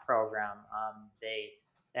buyback program. They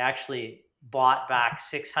actually bought back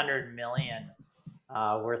 600 million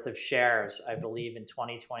worth of shares, I believe, in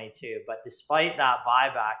 2022. But despite that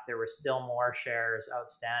buyback, there were still more shares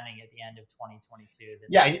outstanding at the end of 2022.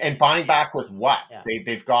 Yeah, and buying back with what? Yeah.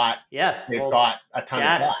 They've got got a ton of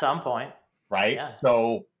debt at some point, right? Yeah.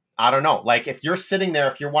 So I don't know. Like if you're sitting there,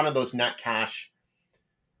 if you're one of those net cash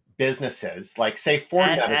businesses, like say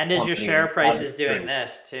Fortinet, and as your share price is doing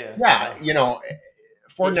this too. Yeah,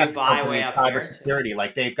 Fortinet's company in cybersecurity,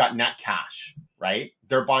 like they've got net cash, right?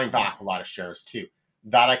 They're buying back a lot of shares too.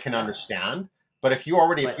 That I can understand. But if you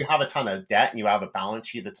have a ton of debt and you have a balance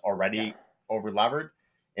sheet that's already over levered,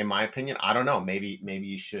 in my opinion, I don't know, maybe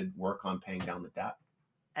you should work on paying down the debt.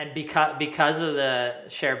 And because of the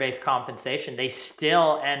share-based compensation, they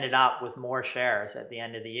still ended up with more shares at the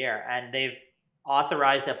end of the year. And they've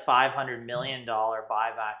authorized a $500 million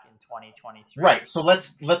buyback in 2023. Right. So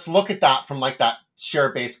let's look at that from like that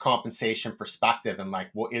share-based compensation perspective and like,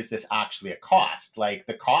 well, is this actually a cost? Like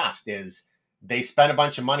the cost is they spent a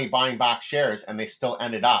bunch of money buying back shares and they still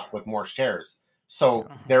ended up with more shares. So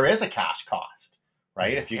there is a cash cost,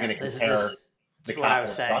 right? If you're going to compare the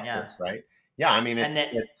capital structures, right? Yeah, I mean,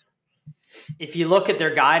 it's if you look at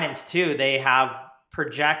their guidance too, they have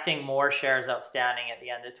projecting more shares outstanding at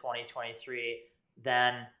the end of 2023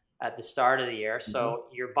 than at the start of the year. So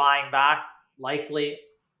you're buying back likely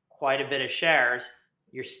quite a bit of shares.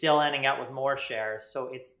 You're still ending up with more shares.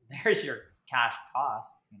 So there's your cash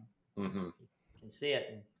cost. You can see it.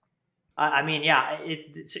 And, I mean, yeah,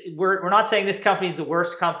 we're not saying this company is the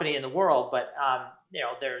worst company in the world, but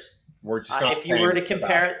we're just not if you were to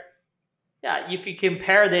compare, if you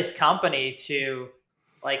compare this company to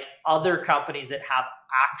like other companies that have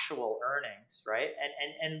actual earnings, right?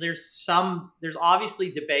 And there's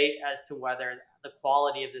obviously debate as to whether the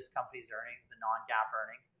quality of this company's earnings, the non-GAAP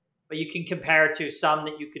earnings, but you can compare to some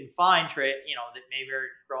that you can find that maybe are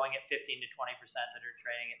growing at 15 to 20% that are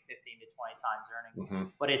trading at 15 to 20 times earnings,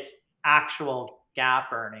 but it's actual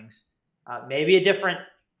GAAP earnings, maybe a different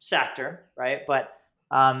sector, right? But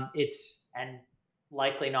it's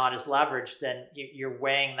likely not as leveraged. Then you're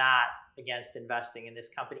weighing that against investing in this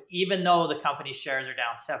company, even though the company's shares are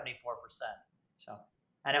down 74%. So,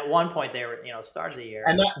 and at one point they were, start of the year.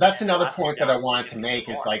 And that's another point that I wanted to make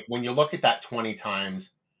is like, when you look at that 20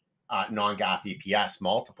 times non-GAAP EPS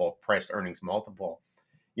multiple, price to earnings multiple,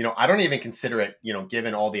 you know, I don't even consider it, you know,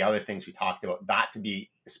 given all the other things we talked about, that to be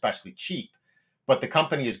especially cheap. But the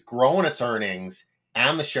company has grown its earnings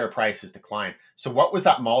and the share price has declined. So what was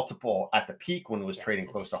that multiple at the peak when it was trading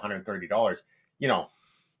close to $130? You know,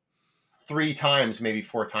 3 times, maybe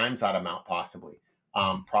 4 times that amount, possibly.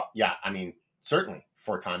 Yeah, I mean, certainly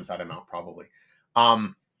 4 times that amount, probably.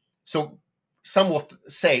 So some will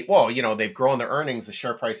say, well, you know, they've grown their earnings, the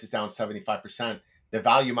share price is down 75%, the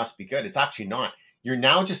value must be good. It's actually not. You're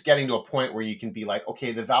now just getting to a point where you can be like,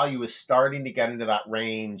 okay, the value is starting to get into that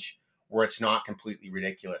range where it's not completely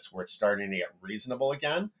ridiculous, where it's starting to get reasonable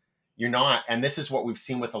again. You're not, and this is what we've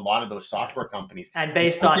seen with a lot of those software companies. And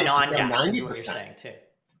based on non-GAAP, 90%. Is what you're saying too.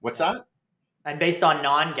 What's that? And based on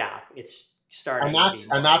non-GAAP, it's starting.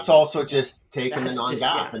 And that's also just taking the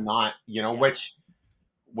non-GAAP and not, you know, which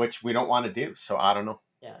we don't want to do. So I don't know.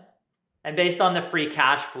 Yeah, and based on the free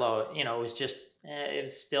cash flow, you know, it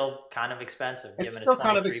was still kind of expensive. It's still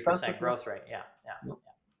kind of expensive growth rate. Yeah.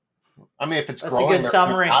 I mean, if it's growing, a good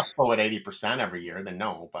summary. Cash flow at 80% every year, then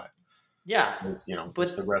no. But yeah, you know,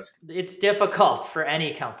 but the risk. It's difficult for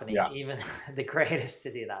any company, even the greatest,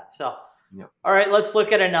 to do that. So, all right, let's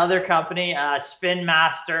look at another company, Spin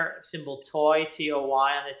Master, symbol TOY, TOY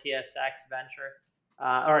on the TSX venture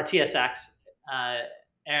or TSX.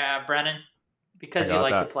 Brennan, because you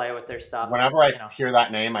like to play with their stuff. Whenever I hear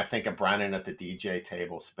that name, I think of Brennan at the DJ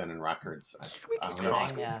table spinning records. I don't know.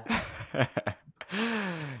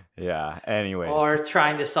 Yeah. Anyways. Or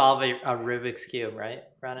trying to solve a Rubik's Cube, right,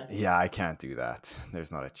 Brennan? Yeah, I can't do that.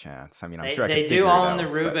 There's not a chance. I mean, I'm sure they do own the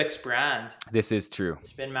Rubik's brand. This is true.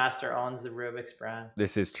 Spin Master owns the Rubik's brand.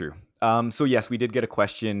 This is true. So yes, we did get a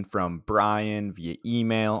question from Brian via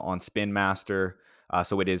email on Spin Master.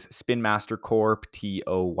 So it is Spin Master Corp,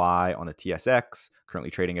 TOY on the TSX,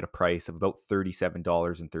 currently trading at a price of about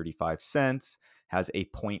 $37.35, has a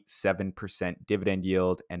 0.7% dividend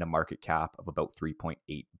yield and a market cap of about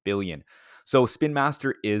 $3.8 billion. So Spin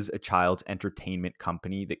Master is a child's entertainment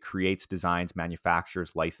company that creates, designs,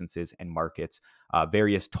 manufactures, licenses, and markets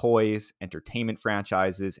various toys, entertainment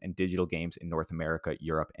franchises, and digital games in North America,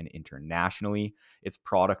 Europe, and internationally. Its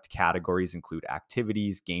product categories include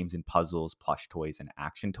activities, games and puzzles, plush toys, and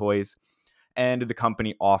action toys. And the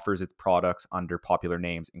company offers its products under popular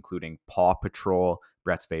names, including Paw Patrol,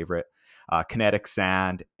 Brett's favorite, Kinetic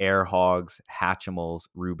Sand, Air Hogs, Hatchimals,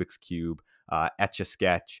 Rubik's Cube,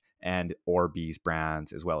 Etch-a-Sketch, and Orbeez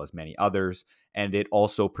brands, as well as many others. And it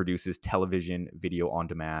also produces television, video on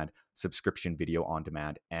demand, subscription video on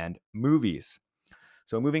demand, and movies.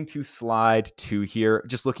 So moving to slide 2 here,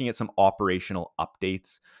 just looking at some operational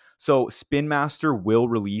updates. So Spin Master will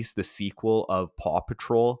release the sequel of Paw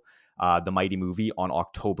Patrol, the Mighty Movie, on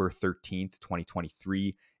October 13th,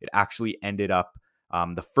 2023. It actually ended up,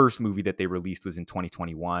 the first movie that they released was in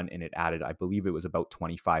 2021, and it added, I believe it was about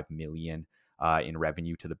 25 million in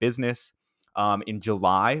revenue to the business. In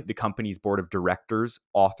July, the company's board of directors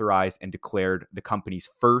authorized and declared the company's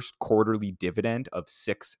first quarterly dividend of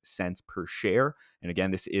 6 cents per share. And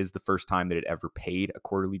again, this is the first time that it ever paid a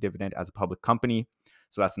quarterly dividend as a public company.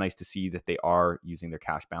 So that's nice to see that they are using their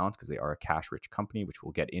cash balance, because they are a cash-rich company, which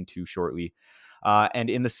we'll get into shortly. And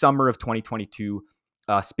in the summer of 2022,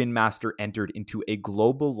 Spin Master entered into a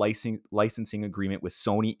global licensing agreement with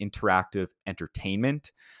Sony Interactive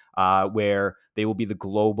Entertainment, where they will be the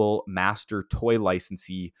global master toy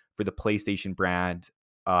licensee for the PlayStation brand,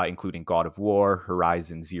 including God of War,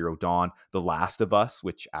 Horizon Zero Dawn, The Last of Us,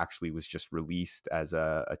 which actually was just released as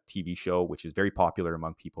a TV show, which is very popular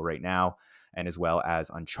among people right now, and as well as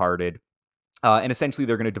Uncharted. And essentially,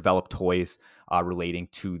 they're going to develop toys relating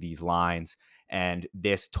to these lines. And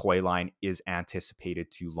this toy line is anticipated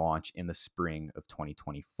to launch in the spring of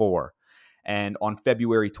 2024. And on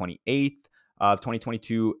February 28th of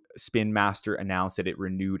 2022, Spin Master announced that it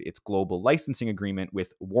renewed its global licensing agreement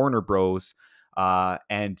with Warner Bros.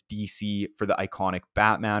 And DC for the iconic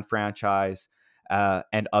Batman franchise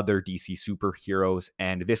and other DC superheroes.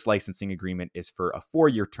 And this licensing agreement is for a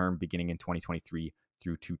 4-year term beginning in 2023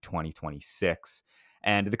 through to 2026.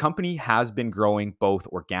 And the company has been growing both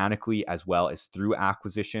organically as well as through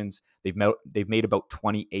acquisitions. They've made about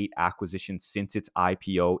 28 acquisitions since its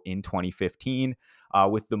IPO in 2015,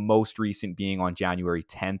 with the most recent being on January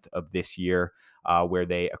 10th of this year, where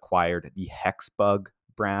they acquired the Hexbug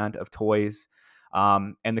brand of toys.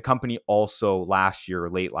 And the company also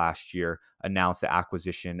late last year, announced the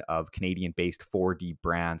acquisition of Canadian-based 4D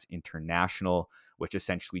Brands International, which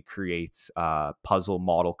essentially creates puzzle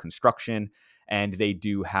model construction. And they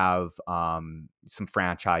do have some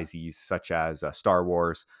franchisees such as Star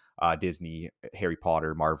Wars, Disney, Harry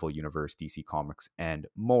Potter, Marvel Universe, DC Comics, and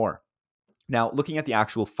more. Now, looking at the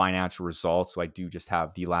actual financial results, so I do just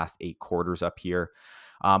have the last 8 quarters up here.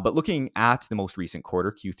 But looking at the most recent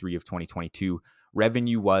quarter, Q3 of 2022,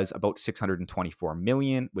 revenue was about $624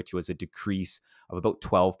 million, which was a decrease of about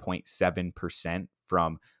 12.7%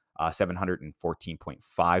 from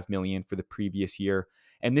 $714.5 million for the previous year.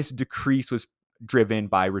 And this decrease was driven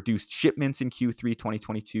by reduced shipments in Q3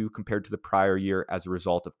 2022 compared to the prior year as a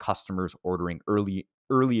result of customers ordering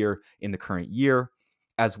earlier in the current year,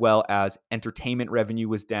 as well as entertainment revenue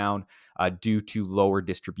was down due to lower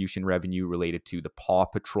distribution revenue related to the Paw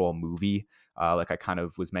Patrol movie, like I kind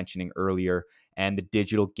of was mentioning earlier, and the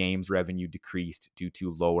digital games revenue decreased due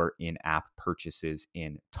to lower in-app purchases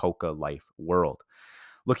in Toca Life World.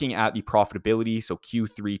 Looking at the profitability, so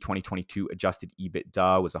Q3 2022 adjusted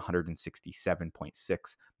EBITDA was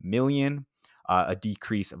 $167.6 million, a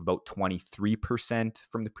decrease of about 23%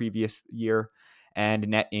 from the previous year. And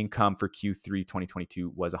net income for Q3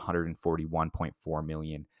 2022 was $141.4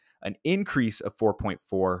 million, an increase of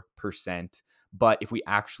 4.4%. But if we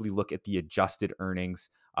actually look at the adjusted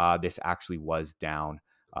earnings, this actually was down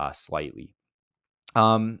slightly.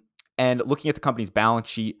 And looking at the company's balance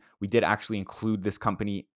sheet, we did actually include this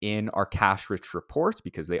company in our cash-rich report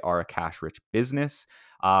because they are a cash-rich business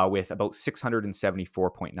with about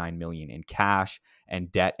 $674.9 million in cash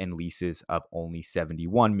and debt and leases of only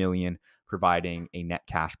 $71 million, providing a net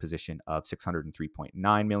cash position of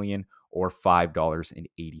 $603.9 million or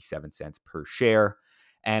 $5.87 per share.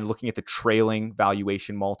 And looking at the trailing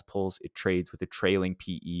valuation multiples, it trades with a trailing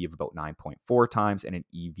PE of about 9.4 times and an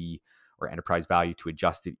EV or enterprise value to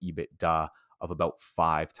adjusted EBITDA of about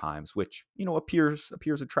 5 times, which, appears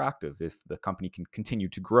attractive if the company can continue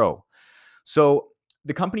to grow. So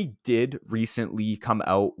the company did recently come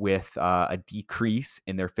out with a decrease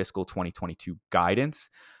in their fiscal 2022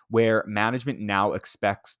 guidance, where management now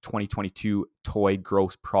expects 2022 toy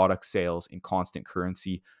gross product sales in constant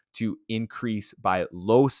currency to increase by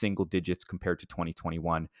low single digits compared to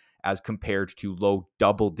 2021, as compared to low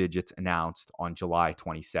double digits announced on July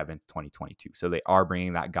 27th, 2022. So they are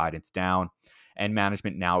bringing that guidance down, and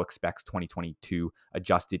management now expects 2022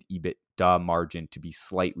 adjusted EBITDA margin to be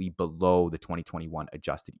slightly below the 2021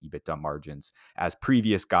 adjusted EBITDA margins, as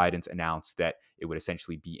previous guidance announced that it would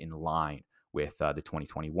essentially be in line with the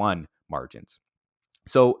 2021 margins.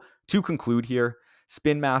 So to conclude here,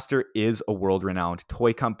 Spin Master is a world-renowned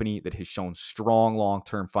toy company that has shown strong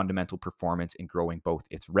long-term fundamental performance in growing both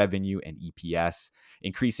its revenue and EPS,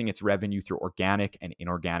 increasing its revenue through organic and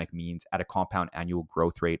inorganic means at a compound annual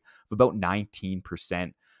growth rate of about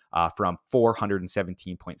 19%, from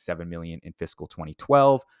 $417.7 million in fiscal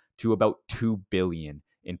 2012 to about $2 billion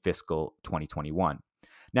in fiscal 2021.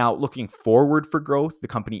 Now, looking forward for growth, the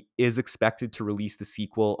company is expected to release the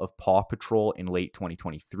sequel of Paw Patrol in late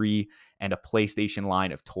 2023 and a PlayStation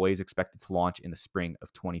line of toys expected to launch in the spring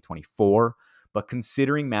of 2024. But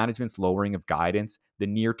considering management's lowering of guidance, the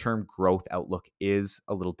near-term growth outlook is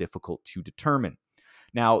a little difficult to determine.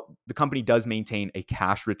 Now, the company does maintain a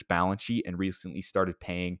cash-rich balance sheet and recently started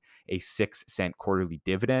paying a 6-cent quarterly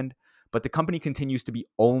dividend. But the company continues to be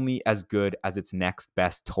only as good as its next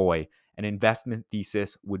best toy. An investment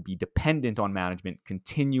thesis would be dependent on management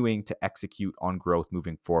continuing to execute on growth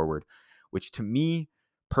moving forward, which to me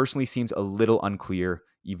personally seems a little unclear,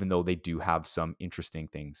 even though they do have some interesting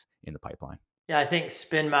things in the pipeline. Yeah, I think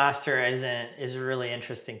Spin Master is a really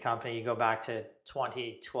interesting company. You go back to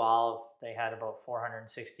 2012, they had about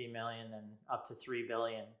 460 million and up to 3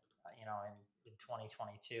 billion, in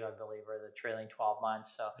 2022, I believe, or the trailing 12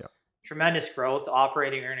 months. So yep. Tremendous growth,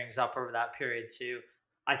 operating earnings up over that period too.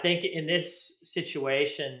 I think in this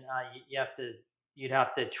situation, you'd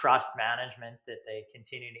have to trust management that they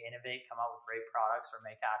continue to innovate, come out with great products, or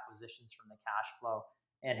make acquisitions from the cash flow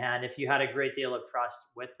in hand. If you had a great deal of trust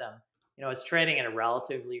with them, it's trading at a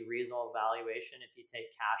relatively reasonable valuation if you take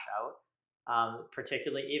cash out,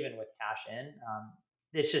 particularly even with cash in.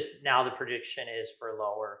 It's just now the prediction is for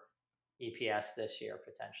lower EPS this year,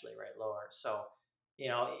 potentially, right? Lower. So,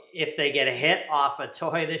 if they get a hit off a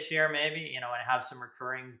toy this year, maybe, and have some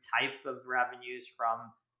recurring type of revenues from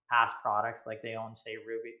past products, like they own, say,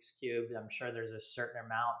 Rubik's Cube, I'm sure there's a certain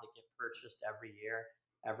amount that get purchased every year.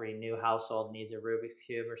 Every new household needs a Rubik's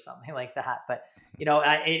Cube or something like that. But,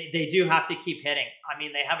 they do have to keep hitting. I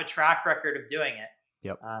mean, they have a track record of doing it.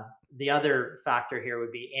 Yep. The other factor here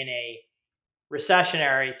would be in a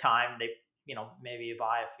recessionary time, they maybe you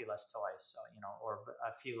buy a few less toys, so, or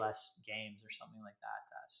a few less games or something like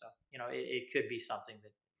that. So, it could be something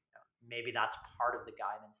that maybe that's part of the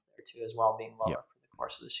guidance there too, as well, being lower for the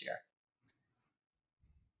course of this year.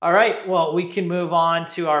 All right, well, we can move on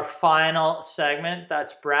to our final segment.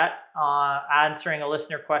 That's Brett answering a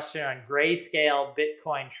listener question on Grayscale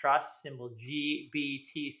Bitcoin Trust, symbol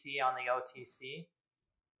GBTC on the OTC.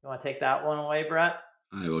 You want to take that one away, Brett?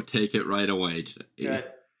 I will take it right away. Good.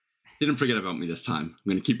 Didn't forget about me this time. I'm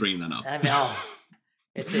going to keep bringing that up. I know.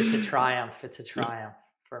 It's a triumph. It's a triumph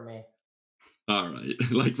for me. All right.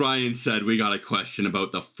 Like Ryan said, we got a question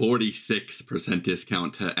about the 46%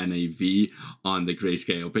 discount to NAV on the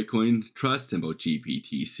Grayscale Bitcoin Trust, symbol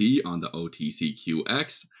GBTC on the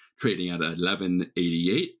OTCQX, trading at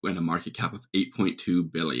 1188 and a market cap of 8.2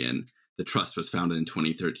 billion. The trust was founded in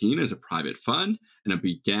 2013 as a private fund, and it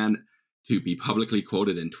began to be publicly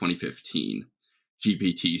quoted in 2015.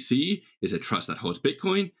 GBTC is a trust that holds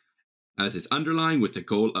Bitcoin as its underlying, with the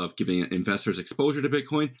goal of giving investors exposure to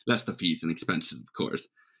Bitcoin, less the fees and expenses, of course.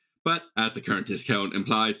 But as the current discount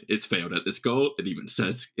implies, it's failed at this goal. It even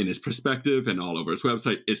says in its perspective and all over its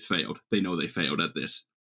website, it's failed. They know they failed at this.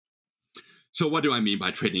 So what do I mean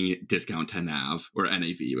by trading discount to NAV, or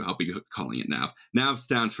NAV? I'll be calling it NAV. NAV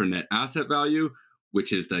stands for net asset value,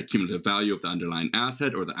 which is the cumulative value of the underlying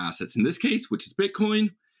asset, or the assets in this case, which is Bitcoin.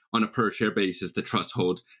 On a per share basis, the trust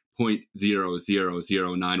holds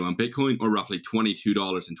 0.00091 Bitcoin, or roughly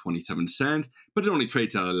 $22.27, but it only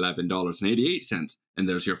trades at $11.88, and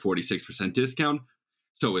there's your 46% discount.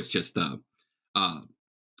 So it's just the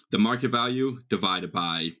market value divided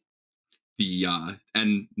by the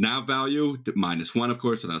and NAV value minus 1, of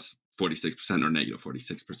course, so that's 46% or negative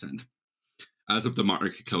 46%. As of the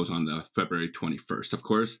market close on the February 21st, of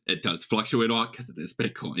course, it does fluctuate a lot because it is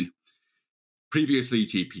Bitcoin. Previously,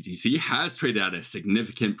 GBTC has traded at a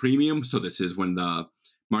significant premium, so this is when the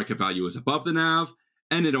market value is above the NAV,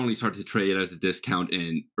 and it only started to trade as a discount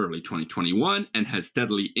in early 2021 and has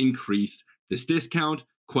steadily increased this discount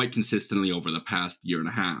quite consistently over the past year and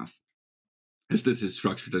a half. As this is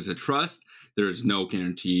structured as a trust, there is no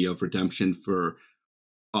guarantee of redemption for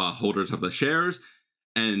holders of the shares,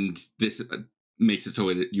 and this makes it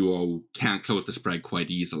so that you can't close the spread quite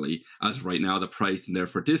easily. As of right now, the price and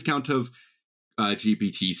therefore discount of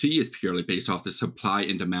GBTC is purely based off the supply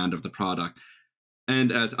and demand of the product.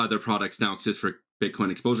 And as other products now exist for Bitcoin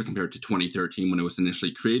exposure compared to 2013 when it was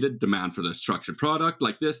initially created, demand for the structured product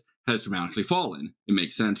like this has dramatically fallen. It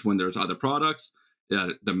makes sense when there's other products,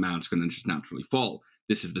 the demand's going to just naturally fall.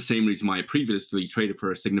 This is the same reason why I previously traded for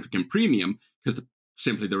a significant premium, because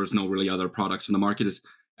simply there was no really other products in the market as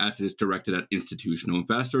it is directed at institutional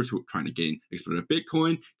investors who are trying to gain exposure to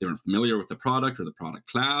Bitcoin. They weren't familiar with the product or the product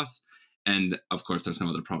class. And of course, there's no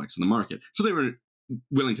other products in the market. So they were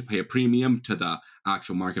willing to pay a premium to the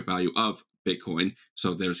actual market value of Bitcoin.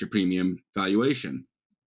 So there's your premium valuation.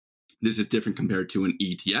 This is different compared to an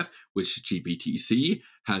ETF, which GBTC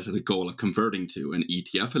has the goal of converting to. An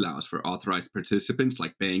ETF allows for authorized participants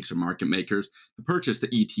like banks or market makers to purchase the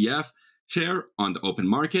ETF share on the open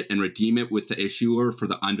market and redeem it with the issuer for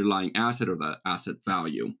the underlying asset or the asset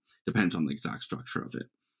value. Depends on the exact structure of it.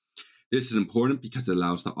 This is important because it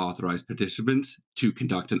allows the authorized participants to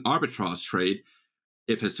conduct an arbitrage trade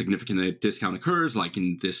if a significant discount occurs, like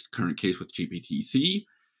in this current case with GBTC.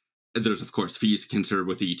 There's, of course, fees to consider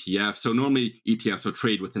with ETF. So normally ETFs will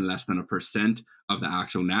trade within less than 1% of the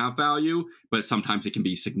actual NAV value, but sometimes it can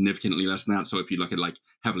be significantly less than that. So if you look at like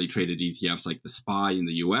heavily traded ETFs like the SPY in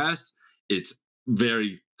the US, it's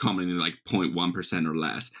very commonly like 0.1% or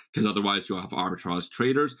less, because otherwise you'll have arbitrage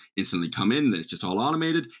traders instantly come in, and it's just all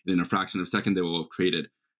automated, and in a fraction of a second they will have created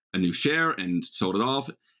a new share and sold it off,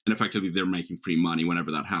 and effectively they're making free money whenever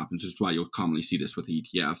that happens. This is why you'll commonly see this with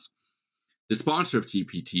ETFs. The sponsor of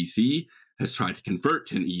GBTC has tried to convert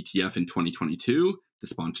to an ETF in 2022. The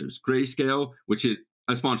sponsor is Grayscale, which is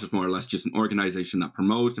a sponsor is more or less just an organization that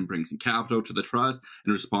promotes and brings in capital to the trust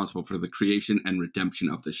and is responsible for the creation and redemption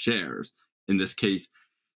of the shares. In this case,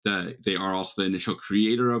 they are also the initial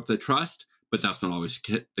creator of the trust, but that's not always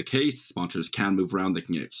the case. Sponsors can move around. They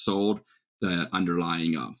can get sold the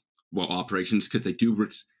underlying operations, because they do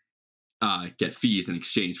get fees in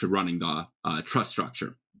exchange for running the trust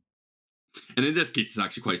structure. And in this case, it's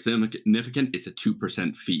actually quite significant. It's a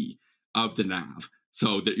 2% fee of the NAV.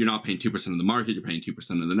 So that you're not paying 2% of the market, you're paying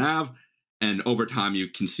 2% of the NAV. And over time, you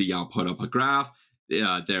can see, I'll put up a graph,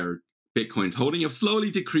 their Bitcoin's holding have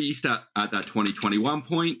slowly decreased at that 2021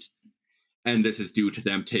 point. And this is due to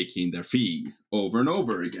them taking their fees over and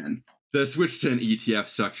over again. The switch to an ETF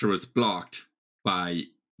structure was blocked by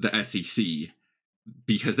the SEC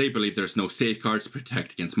because they believe there's no safeguards to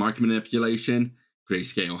protect against market manipulation.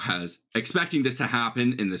 Grayscale has, expecting this to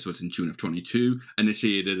happen, and this was in June of 2022,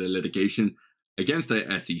 initiated a litigation against the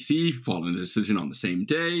SEC following the decision on the same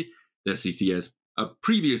day. The SEC has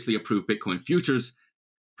previously approved Bitcoin futures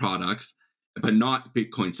products, but not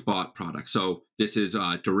Bitcoin spot products. So this is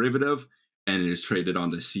a derivative, and it is traded on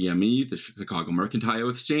the CME, the Chicago Mercantile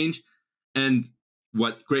Exchange. And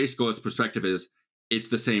what Grayscale's perspective is, it's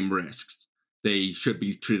the same risks. They should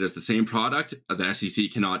be treated as the same product. The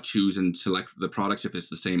SEC cannot choose and select the products if it's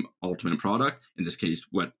the same ultimate product. In this case,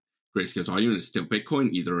 what Grayscale's arguing is still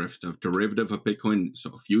Bitcoin, either if it's a derivative of Bitcoin,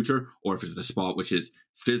 so a future, or if it's the spot, which is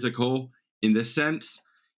physical in this sense,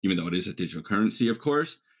 even though it is a digital currency, of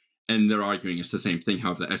course. And they're arguing it's the same thing.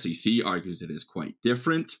 However, the SEC argues it is quite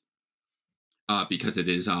different because it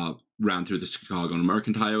is ran through the Chicago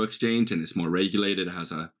Mercantile Exchange and it's more regulated. It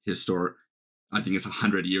has a historic, I think it's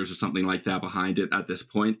 100 years or something like that behind it at this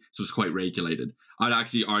point. So it's quite regulated. I'd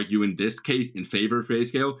actually argue in this case in favor of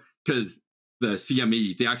Grayscale because the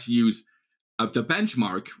CME, they actually use the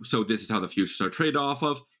benchmark. So this is how the futures are traded off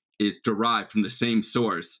of, is derived from the same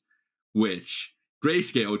source, which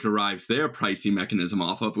Grayscale derives their pricing mechanism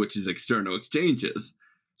off of, which is external exchanges.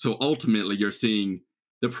 So ultimately, you're seeing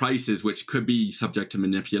the prices, which could be subject to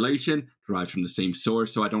manipulation, derived from the same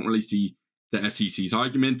source. So I don't really see the SEC's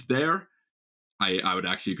argument there. I would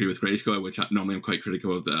actually agree with Grayscale, which normally I'm quite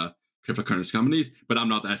critical of the cryptocurrency companies, but I'm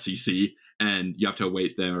not the SEC, and you have to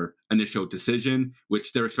await their initial decision,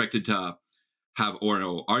 which they're expected to have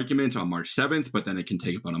oral argument on March 7th, but then it can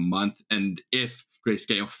take about a month. And if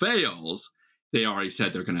Grayscale fails, they already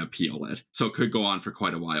said they're going to appeal it. So it could go on for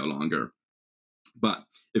quite a while longer. But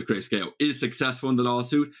if Grayscale is successful in the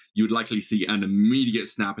lawsuit, you'd likely see an immediate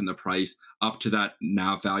snap in the price up to that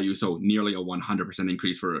NAV value, so nearly a 100%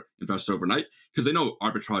 increase for investors overnight, because they know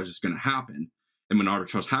arbitrage is going to happen. And when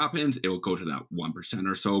arbitrage happens, it will go to that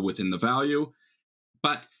 1% or so within the value.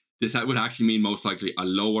 But this would actually mean most likely a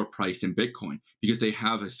lower price in Bitcoin because they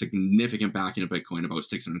have a significant backing of Bitcoin, about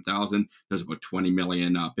 600,000. There's about 20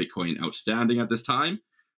 million Bitcoin outstanding at this time.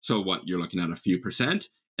 So what you're looking at a few percent.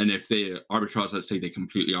 And if they arbitrage, let's say they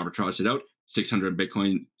completely arbitrage it out,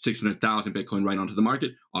 600,000 Bitcoin right onto the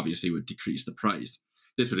market, obviously would decrease the price.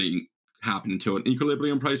 This would happen until an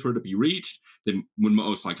equilibrium price were to be reached. They would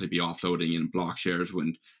most likely be offloading in block shares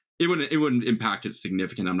when it wouldn't impact it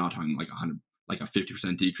significant. I'm not talking like a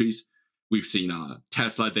 50% decrease. We've seen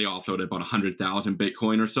Tesla, they offloaded about 100,000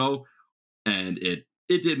 Bitcoin or so, and it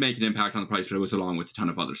did make an impact on the price, but it was along with a ton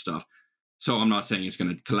of other stuff. So I'm not saying it's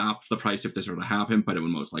going to collapse the price if this were to happen, but it would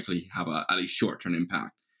most likely have at least short-term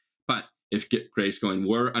impact. But if Grayscale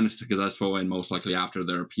were unsuccessful, and most likely after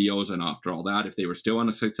their appeals and after all that, if they were still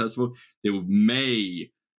unsuccessful, they may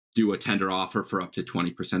do a tender offer for up to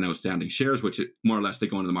 20% outstanding shares, which more or less they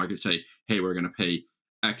go into the market and say, hey, we're going to pay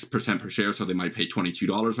X percent per share, so they might pay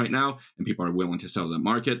 $22 right now, and people are willing to sell that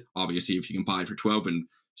market. Obviously, if you can buy for 12 and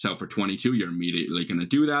sell for 22, you're immediately going to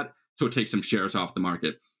do that. So it takes some shares off the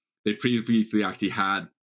market. They've previously actually had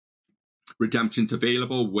redemptions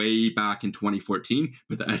available way back in 2014,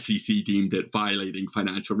 but the SEC deemed it violating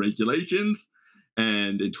financial regulations.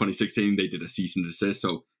 And in 2016, they did a cease and desist.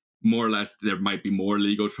 So more or less, there might be more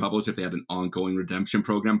legal troubles if they had an ongoing redemption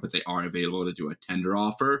program, but they are available to do a tender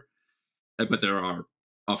offer. But there are,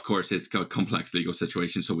 of course, it's a complex legal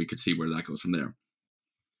situation, so we could see where that goes from there.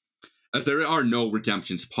 As there are no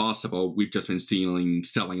redemptions possible, we've just been selling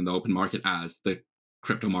in the open market as the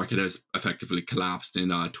crypto market has effectively collapsed in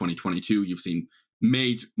 2022. You've seen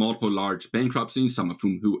multiple large bankruptcies, some of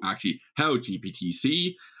whom who actually held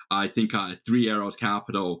GBTC. I think Three Arrows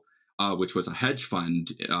Capital, which was a hedge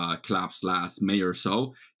fund, collapsed last May or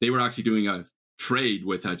so. They were actually doing a trade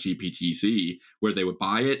with GBTC where they would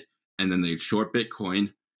buy it and then they'd short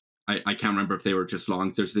Bitcoin. I can't remember if they were just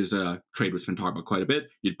long. There's a trade that's been talked about quite a bit.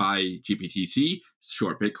 You'd buy GBTC,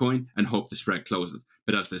 short Bitcoin, and hope the spread closes.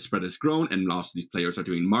 But as the spread has grown and lots of these players are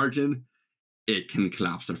doing margin, it can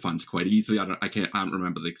collapse their funds quite easily. I don't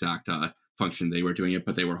remember the exact function they were doing it,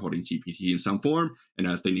 but they were holding GPT in some form. And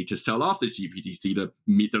as they need to sell off the GBTC to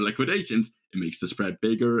meet their liquidations, it makes the spread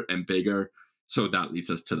bigger and bigger. So that leads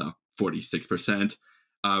us to the 46%.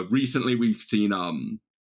 Recently, we've seen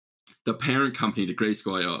the parent company to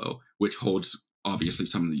Grayscale, which holds obviously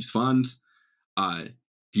some of these funds,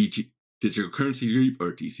 Digital Currency Group,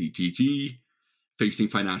 or DCGG, facing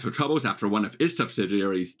financial troubles after one of its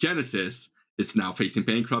subsidiaries, Genesis, is now facing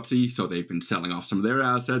bankruptcy. So they've been selling off some of their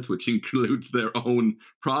assets, which includes their own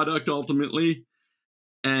product ultimately.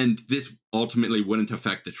 And this ultimately wouldn't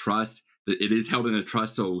affect the trust. It is held in a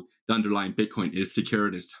trust, so the underlying Bitcoin is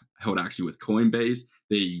secured. It's held actually with Coinbase.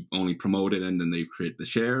 They only promote it and then they create the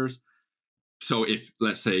shares. So if,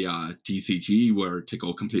 let's say, DCG were to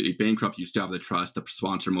go completely bankrupt, you still have the trust. The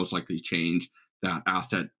sponsor most likely change. That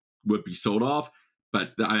asset would be sold off.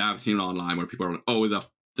 But I have seen it online where people are like, oh, the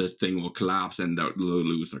the thing will collapse and they'll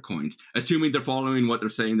lose their coins. Assuming they're following what they're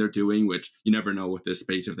saying they're doing, which you never know with this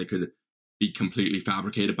space if they could be completely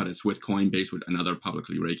fabricated, but it's with Coinbase, with another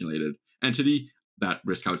publicly regulated entity. That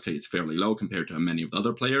risk, I would say, is fairly low compared to many of the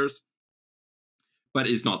other players, but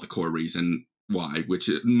is not the core reason why, which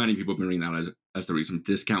many people have been bringing that as the reason for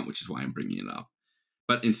discount, which is why I'm bringing it up.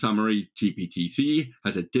 But in summary, GPTC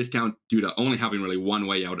has a discount due to only having really one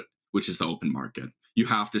way out, which is the open market. You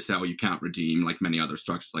have to sell, you can't redeem like many other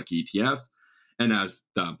structures like ETFs. And as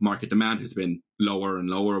the market demand has been lower and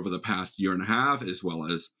lower over the past year and a half, as well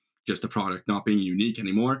as just the product not being unique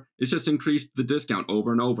anymore, it's just increased the discount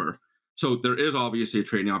over and over. So there is obviously a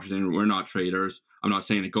trading opportunity. We're not traders. I'm not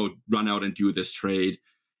saying to go run out and do this trade,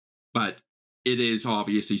 but it is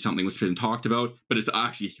obviously something which has been talked about, but it's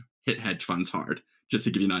actually hit hedge funds hard. Just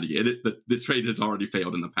to give you an idea, this trade has already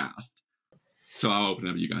failed in the past. So I'll open it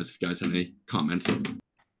up to you guys if you guys have any comments.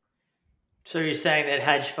 So you're saying that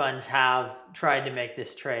hedge funds have tried to make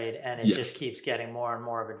this trade and it just keeps getting more and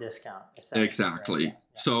more of a discount. Exactly. Right? Yeah.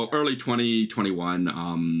 So early 2021,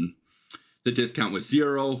 the discount was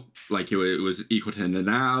 0, like it was equal to the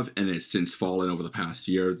NAV, and it's since fallen over the past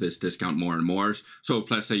year, this discount more and more. So if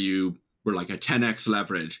let's say you were like a 10x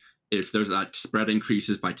leverage, if there's that spread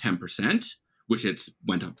increases by 10%, which it's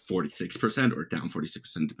went up 46% or down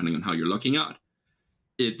 46%, depending on how you're looking at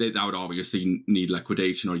it, that would obviously need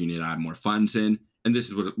liquidation or you need to add more funds in. And this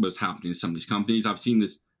is what was happening to some of these companies. I've seen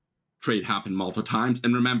this trade happen multiple times.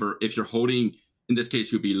 And remember, if you're holding, in this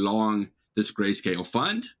case, you'd be long this Grayscale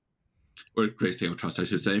fund, or Grayscale Trust, I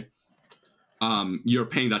should say, you're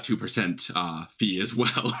paying that 2% fee as well.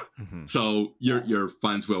 Mm-hmm. So your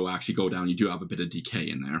funds will actually go down. You do have a bit of decay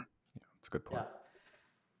in there. Yeah, that's a good point. Yeah.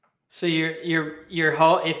 So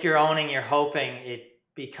if you're owning, you're hoping it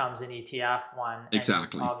becomes an ETF one.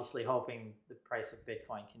 Exactly. Obviously hoping the price of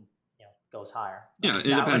Bitcoin goes higher. Yeah, it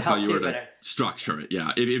depends how you were to structure it.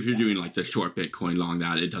 Yeah, if you're doing like the short Bitcoin, long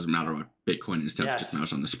that, it doesn't matter what Bitcoin is. It just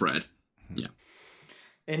matters on the spread. Yeah.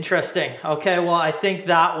 Interesting. Okay, well, I think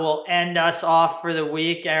that will end us off for the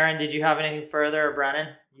week. Aaron, did you have anything further, or Brennan?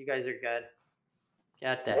 You guys are good.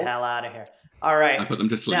 Get the hell out of here. All right. I put them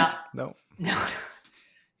to sleep. No.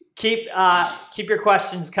 Keep your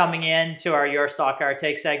questions coming in to our Your Stock Our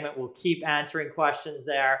Take segment. We'll keep answering questions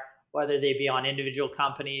there, whether they be on individual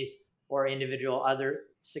companies or individual other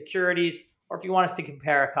securities, or if you want us to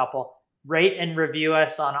compare a couple. Rate and review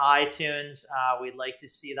us on iTunes. We'd like to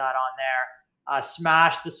see that on there.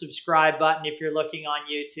 Smash the subscribe button if you're looking on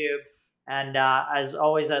YouTube. And as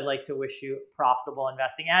always, I'd like to wish you profitable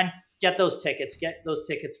investing and get those tickets. Get those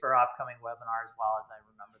tickets for our upcoming webinar as well, as I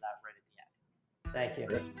remember that right at the end. Thank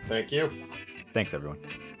you. Thank you. Thanks, everyone.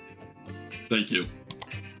 Thank you.